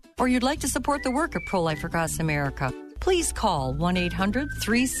abortion, or you'd like to support the work of Pro-Life Across America, please call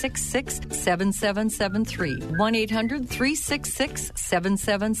 1-800-366-7773,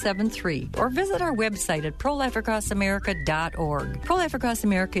 1-800-366-7773, or visit our website at prolifeacrossamerica.org. Pro-Life Across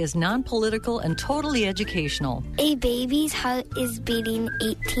America is non-political and totally educational. A baby's heart is beating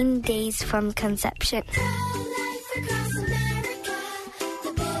 18 days from conception.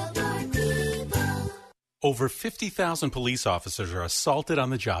 Over 50,000 police officers are assaulted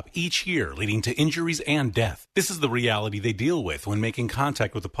on the job each year, leading to injuries and death. This is the reality they deal with when making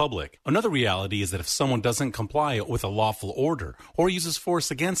contact with the public. Another reality is that if someone doesn't comply with a lawful order or uses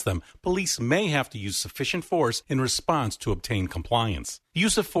force against them, police may have to use sufficient force in response to obtain compliance.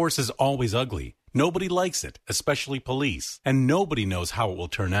 Use of force is always ugly. Nobody likes it, especially police, and nobody knows how it will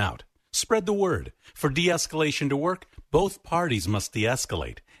turn out. Spread the word. For de-escalation to work, both parties must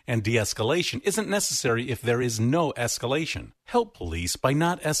de-escalate. And de-escalation isn't necessary if there is no escalation. Help police by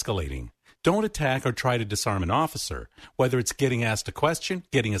not escalating. Don't attack or try to disarm an officer. Whether it's getting asked a question,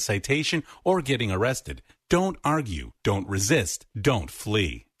 getting a citation, or getting arrested, don't argue, don't resist, don't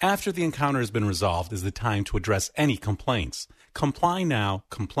flee. After the encounter has been resolved is the time to address any complaints. Comply now,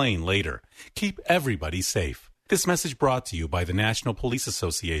 complain later. Keep everybody safe. This message brought to you by the National Police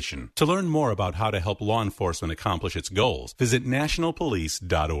Association. To learn more about how to help law enforcement accomplish its goals, visit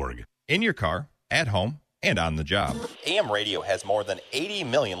nationalpolice.org. in your car, at home, and on the job. AM radio has more than 80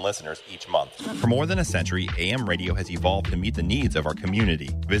 million listeners each month. For more than a century, AM radio has evolved to meet the needs of our community.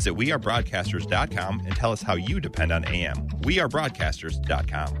 Visit wearebroadcasters.com and tell us how you depend on AM.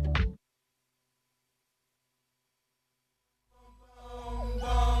 wearebroadcasters.com.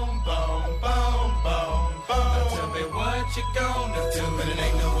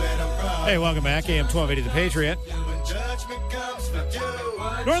 Hey, welcome back. AM 1280 The Patriot.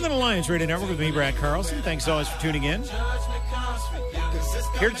 Northern Alliance Radio Network with me, Brad Carlson. Thanks always for tuning in.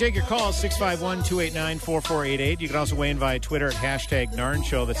 Here to take your calls, 651-289-4488. You can also weigh in via Twitter at hashtag NARN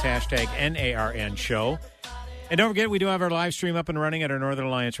Show. That's hashtag NARN Show. And don't forget, we do have our live stream up and running at our Northern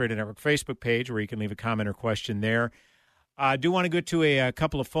Alliance Radio Network Facebook page where you can leave a comment or question there. I do want to go to a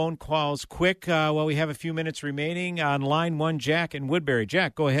couple of phone calls quick while we have a few minutes remaining. On line one, Jack in Woodbury.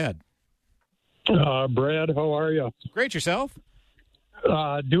 Jack, go ahead. Brad, how are you? Great. Yourself?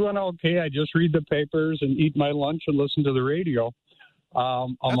 Doing okay. I just read the papers and eat my lunch and listen to the radio.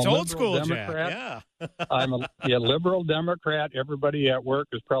 I'm That's a old school, Democrat. Jack. Yeah. I'm a liberal Democrat. Everybody at work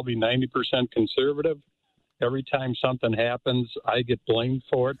is probably 90% conservative. Every time something happens, I get blamed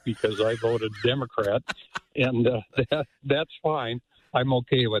for it because I voted Democrat, and that's fine. I'm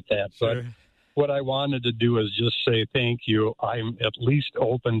okay with that. Sure. But what I wanted to do is just say thank you. I'm at least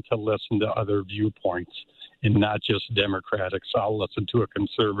open to listen to other viewpoints and not just Democratic. So I'll listen to a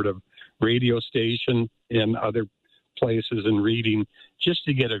conservative radio station in other places and reading just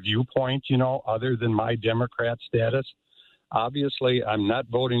to get a viewpoint, other than my Democrat status. Obviously, I'm not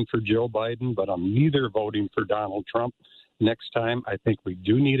voting for Joe Biden, but I'm neither voting for Donald Trump next time. I think we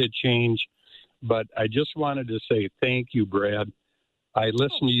do need a change. But I just wanted to say thank you, Brad. I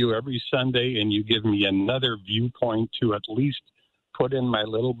listen to you every Sunday, and you give me another viewpoint to at least put in my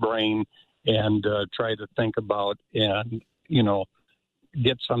little brain and try to think about and,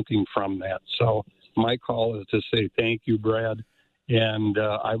 get something from that. So my call is to say thank you, Brad. And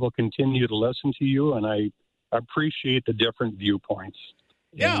I will continue to listen to you, and I appreciate the different viewpoints.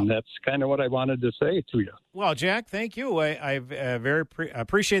 Yeah. And that's kind of what I wanted to say to you. Well, Jack, thank you. I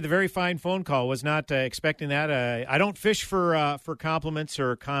appreciate the very fine phone call. Was not expecting that. I don't fish for compliments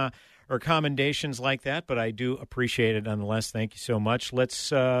or commendations like that, but I do appreciate it nonetheless. Thank you so much.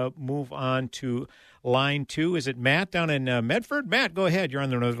 Let's move on to line two. Is it Matt down in Medford? Matt, go ahead. You're on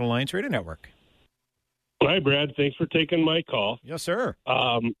the Northern Alliance Radio Network. Hi, Brad. Thanks for taking my call. Yes, sir.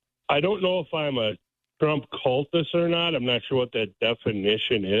 I don't know if I'm a Trump cultist or not. I'm not sure what that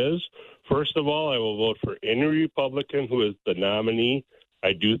definition is. First of all, I will vote for any Republican who is the nominee.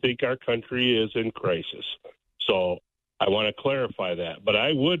 I do think our country is in crisis. So I want to clarify that. But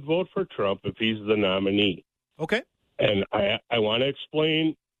I would vote for Trump if he's the nominee. Okay. And I want to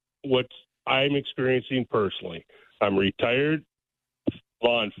explain what I'm experiencing personally. I'm retired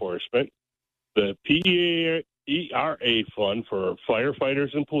law enforcement. The PERA fund for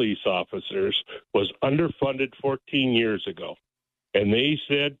firefighters and police officers was underfunded 14 years ago. And they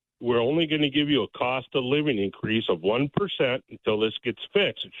said, we're only going to give you a cost of living increase of 1% until this gets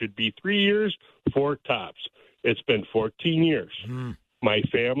fixed. It should be 3 years, 4 tops. It's been 14 years. My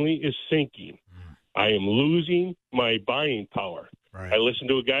family is sinking. I am losing my buying power. Right. I listened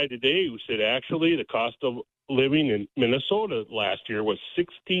to a guy today who said actually the cost of living in Minnesota last year was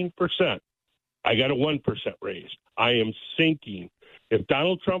 16%. I got a 1% raise. I am sinking. If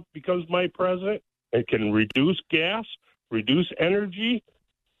Donald Trump becomes my president and can reduce gas, reduce energy,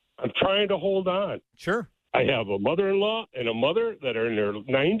 I'm trying to hold on. Sure. I have a mother-in-law and a mother that are in their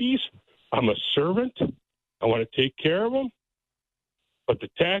 90s. I'm a servant. I want to take care of them. But the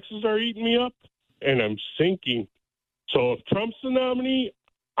taxes are eating me up, and I'm sinking. So if Trump's the nominee,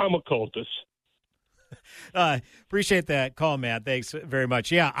 I'm a cultist. Appreciate that call, Matt. Thanks very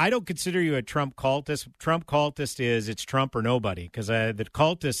much. Yeah, I don't consider you a Trump cultist. Trump cultist is it's Trump or nobody, because the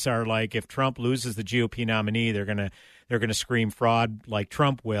cultists are like if Trump loses the GOP nominee, they're gonna scream fraud like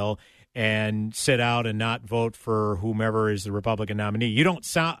Trump will and sit out and not vote for whomever is the Republican nominee. You don't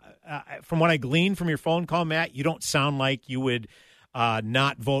sound, from what I gleaned from your phone call, Matt, you don't sound like you would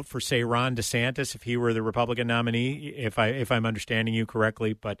not vote for, say, Ron DeSantis if he were the Republican nominee, if I'm understanding you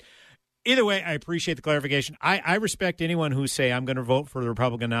correctly, but. Either way, I appreciate the clarification. I respect anyone who say I'm going to vote for the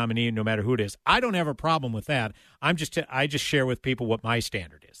Republican nominee no matter who it is. I don't have a problem with that. I just share with people what my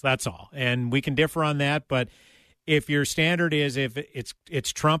standard is. That's all. And we can differ on that, but if your standard is if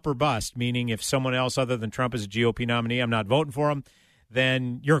it's Trump or bust, meaning if someone else other than Trump is a GOP nominee, I'm not voting for him,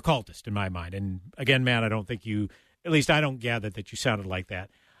 then you're a cultist in my mind. And again, Matt, I don't think at least I don't gather that you sounded like that.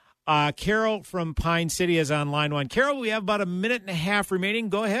 Carol from Pine City is on line one. Carol, we have about a minute and a half remaining.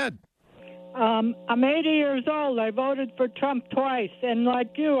 Go ahead. I'm 80 years old. I voted for Trump twice, and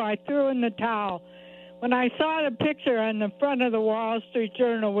like you, I threw in the towel. When I saw the picture on the front of the Wall Street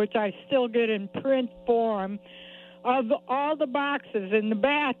Journal, which I still get in print form, of all the boxes in the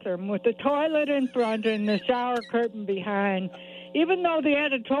bathroom with the toilet in front and the shower curtain behind, even though the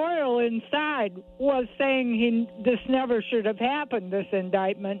editorial inside was saying this never should have happened, this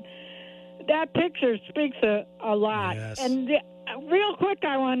indictment, that picture speaks a lot. Yes. And real quick,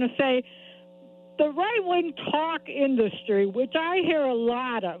 I want to say, the right-wing talk industry, which I hear a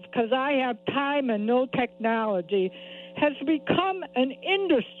lot of because I have time and no technology, has become an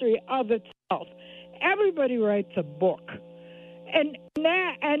industry of itself. Everybody writes a book. And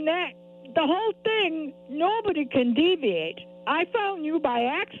that the whole thing, nobody can deviate. I found you by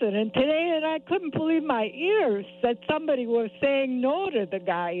accident today, and I couldn't believe my ears that somebody was saying no to the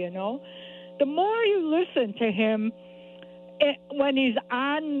guy, you know. The more you listen to him when he's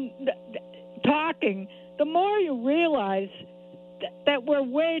on talking, the more you realize that we're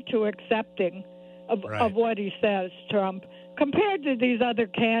way too accepting of what he says, Trump, compared to these other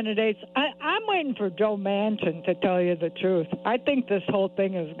candidates. I'm waiting for Joe Manchin, to tell you the truth. I think this whole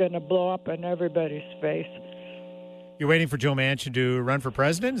thing is going to blow up in everybody's face. You're waiting for Joe Manchin to run for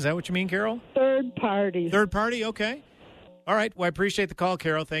president? Is that what you mean, Carol? Third party. Third party? Okay. All right. Well, I appreciate the call,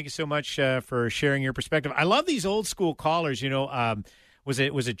 Carol. Thank you so much for sharing your perspective. I love these old school callers. You know, was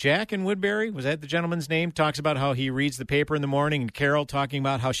it Jack in Woodbury? Was that the gentleman's name? Talks about how he reads the paper in the morning, and Carol talking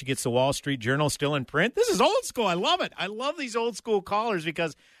about how she gets the Wall Street Journal still in print. This is old school. I love it. I love these old school callers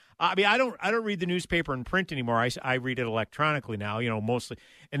because I don't read the newspaper in print anymore. I read it electronically now, you know, mostly.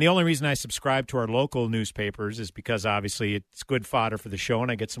 And the only reason I subscribe to our local newspapers is because obviously it's good fodder for the show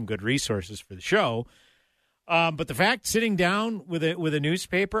and I get some good resources for the show. But the fact sitting down with a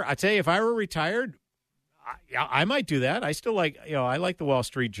newspaper, I tell you, if I were retired, I might do that. I still like, you know, I like the Wall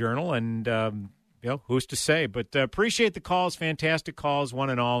Street Journal, and you know, who's to say? But appreciate the calls, fantastic calls, one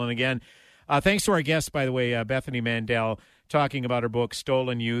and all. And again, thanks to our guests, by the way, Bethany Mandel, talking about her book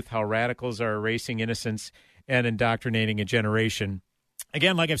 "Stolen Youth: How Radicals Are Erasing Innocence and Indoctrinating a Generation."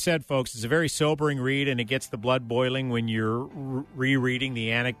 Again, like I've said, folks, it's a very sobering read, and it gets the blood boiling when you're rereading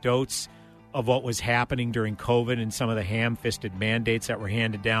the anecdotes of what was happening during COVID and some of the ham-fisted mandates that were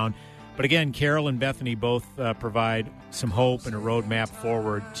handed down. But again, Carol and Bethany both provide some hope and a roadmap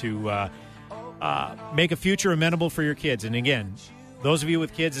forward to make a future amenable for your kids. And again, those of you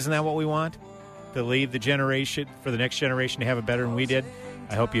with kids, isn't that what we want? To leave the generation, for the next generation to have it better than we did?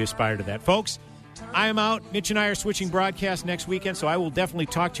 I hope you aspire to that. Folks, I am out. Mitch and I are switching broadcasts next weekend, so I will definitely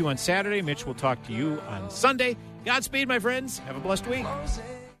talk to you on Saturday. Mitch will talk to you on Sunday. Godspeed, my friends. Have a blessed week.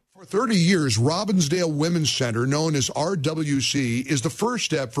 For 30 years, Robbinsdale Women's Center, known as RWC, is the first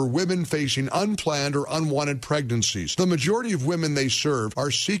step for women facing unplanned or unwanted pregnancies. The majority of women they serve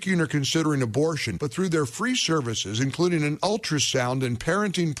are seeking or considering abortion, but through their free services, including an ultrasound and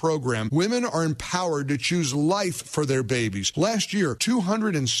parenting program, women are empowered to choose life for their babies. Last year,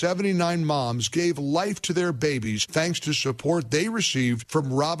 279 moms gave life to their babies thanks to support they received from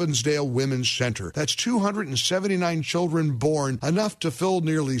Robbinsdale Women's Center. That's 279 children born, enough to fill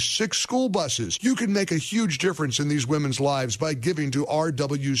nearly 6 school buses. You can make a huge difference in these women's lives by giving to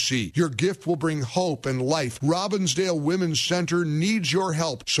RWC. Your gift will bring hope and life. Robbinsdale Women's Center needs your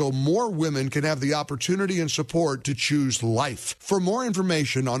help so more women can have the opportunity and support to choose life. For more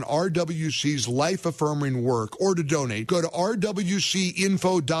information on RWC's life-affirming work or to donate, go to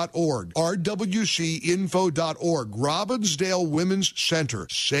rwcinfo.org. rwcinfo.org. Robbinsdale Women's Center.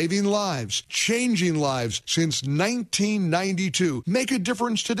 Saving lives, changing lives since 1992. Make a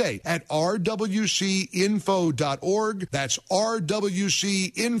difference today at rwcinfo.org. That's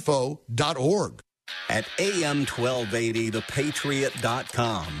rwcinfo.org. At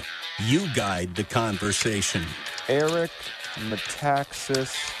AM1280thepatriot.com, you guide the conversation. Eric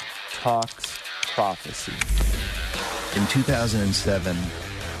Metaxas talks prophecy. In 2007,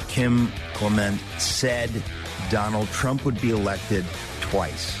 Kim Clement said Donald Trump would be elected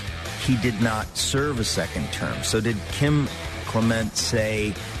twice. He did not serve a second term. So did Kim Clement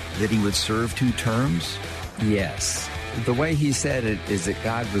say that he would serve 2 terms? Yes. The way he said it is that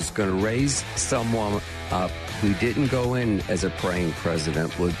God was going to raise someone up who didn't go in as a praying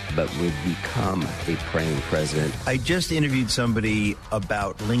president, but would become a praying president. I just interviewed somebody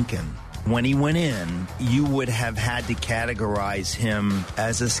about Lincoln. When he went in, you would have had to categorize him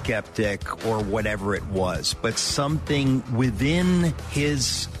as a skeptic or whatever it was, but something within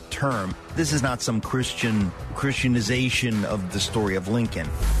his term. This is not some Christianization of the story of Lincoln.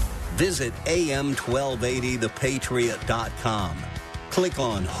 Visit AM1280thepatriot.com. Click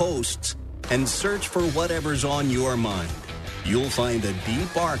on hosts and search for whatever's on your mind. you'll find a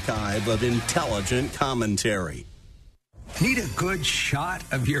deep archive of intelligent commentary. Need a good shot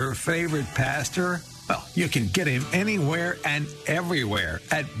of your favorite pastor? Well, you can get him anywhere and everywhere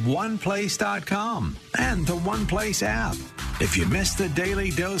at oneplace.com and the One Place app. If you missed the daily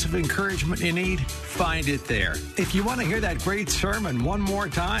dose of encouragement you need, find it there. If you want to hear that great sermon one more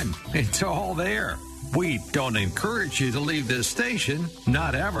time, it's all there. We don't encourage you to leave this station,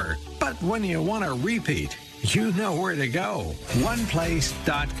 not ever. But when you want to repeat, you know where to go.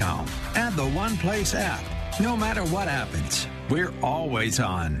 oneplace.com and the One Place app. No matter what happens, we're always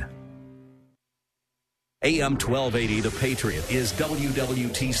on. AM 1280, The Patriot, is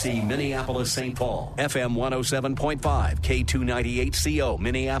WWTC Minneapolis, St. Paul. FM 107.5, K298CO,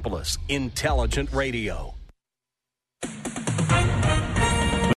 Minneapolis. Intelligent radio.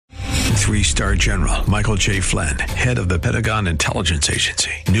 3-star General Michael J. Flynn, head of the Pentagon Intelligence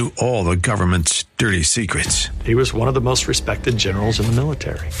Agency, knew all the government's dirty secrets. He was one of the most respected generals in the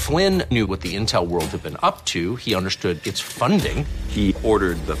military. Flynn knew what the intel world had been up to. He understood its funding. He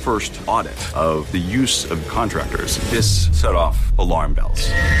ordered the first audit of the use of contractors. This set off alarm bells.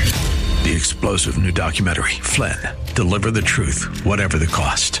 The explosive new documentary, Flynn, Deliver the Truth, Whatever the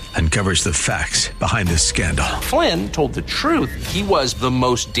Cost, uncovers the facts behind this scandal. Flynn told the truth. He was the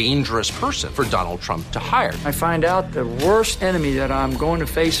most dangerous person for Donald Trump to hire. I find out the worst enemy that I'm going to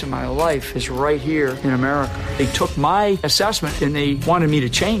face in my life is right here in America. They took my assessment and they wanted me to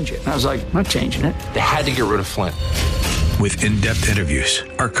change it. And I was like, I'm not changing it. They had to get rid of Flynn. With in-depth interviews,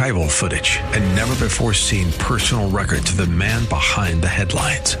 archival footage, and never-before-seen personal records of the man behind the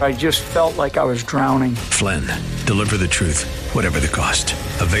headlines. I just felt like I was drowning. Flynn, Deliver the Truth, Whatever the Cost.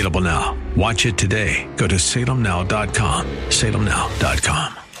 Available now. Watch it today. Go to salemnow.com.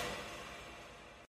 salemnow.com.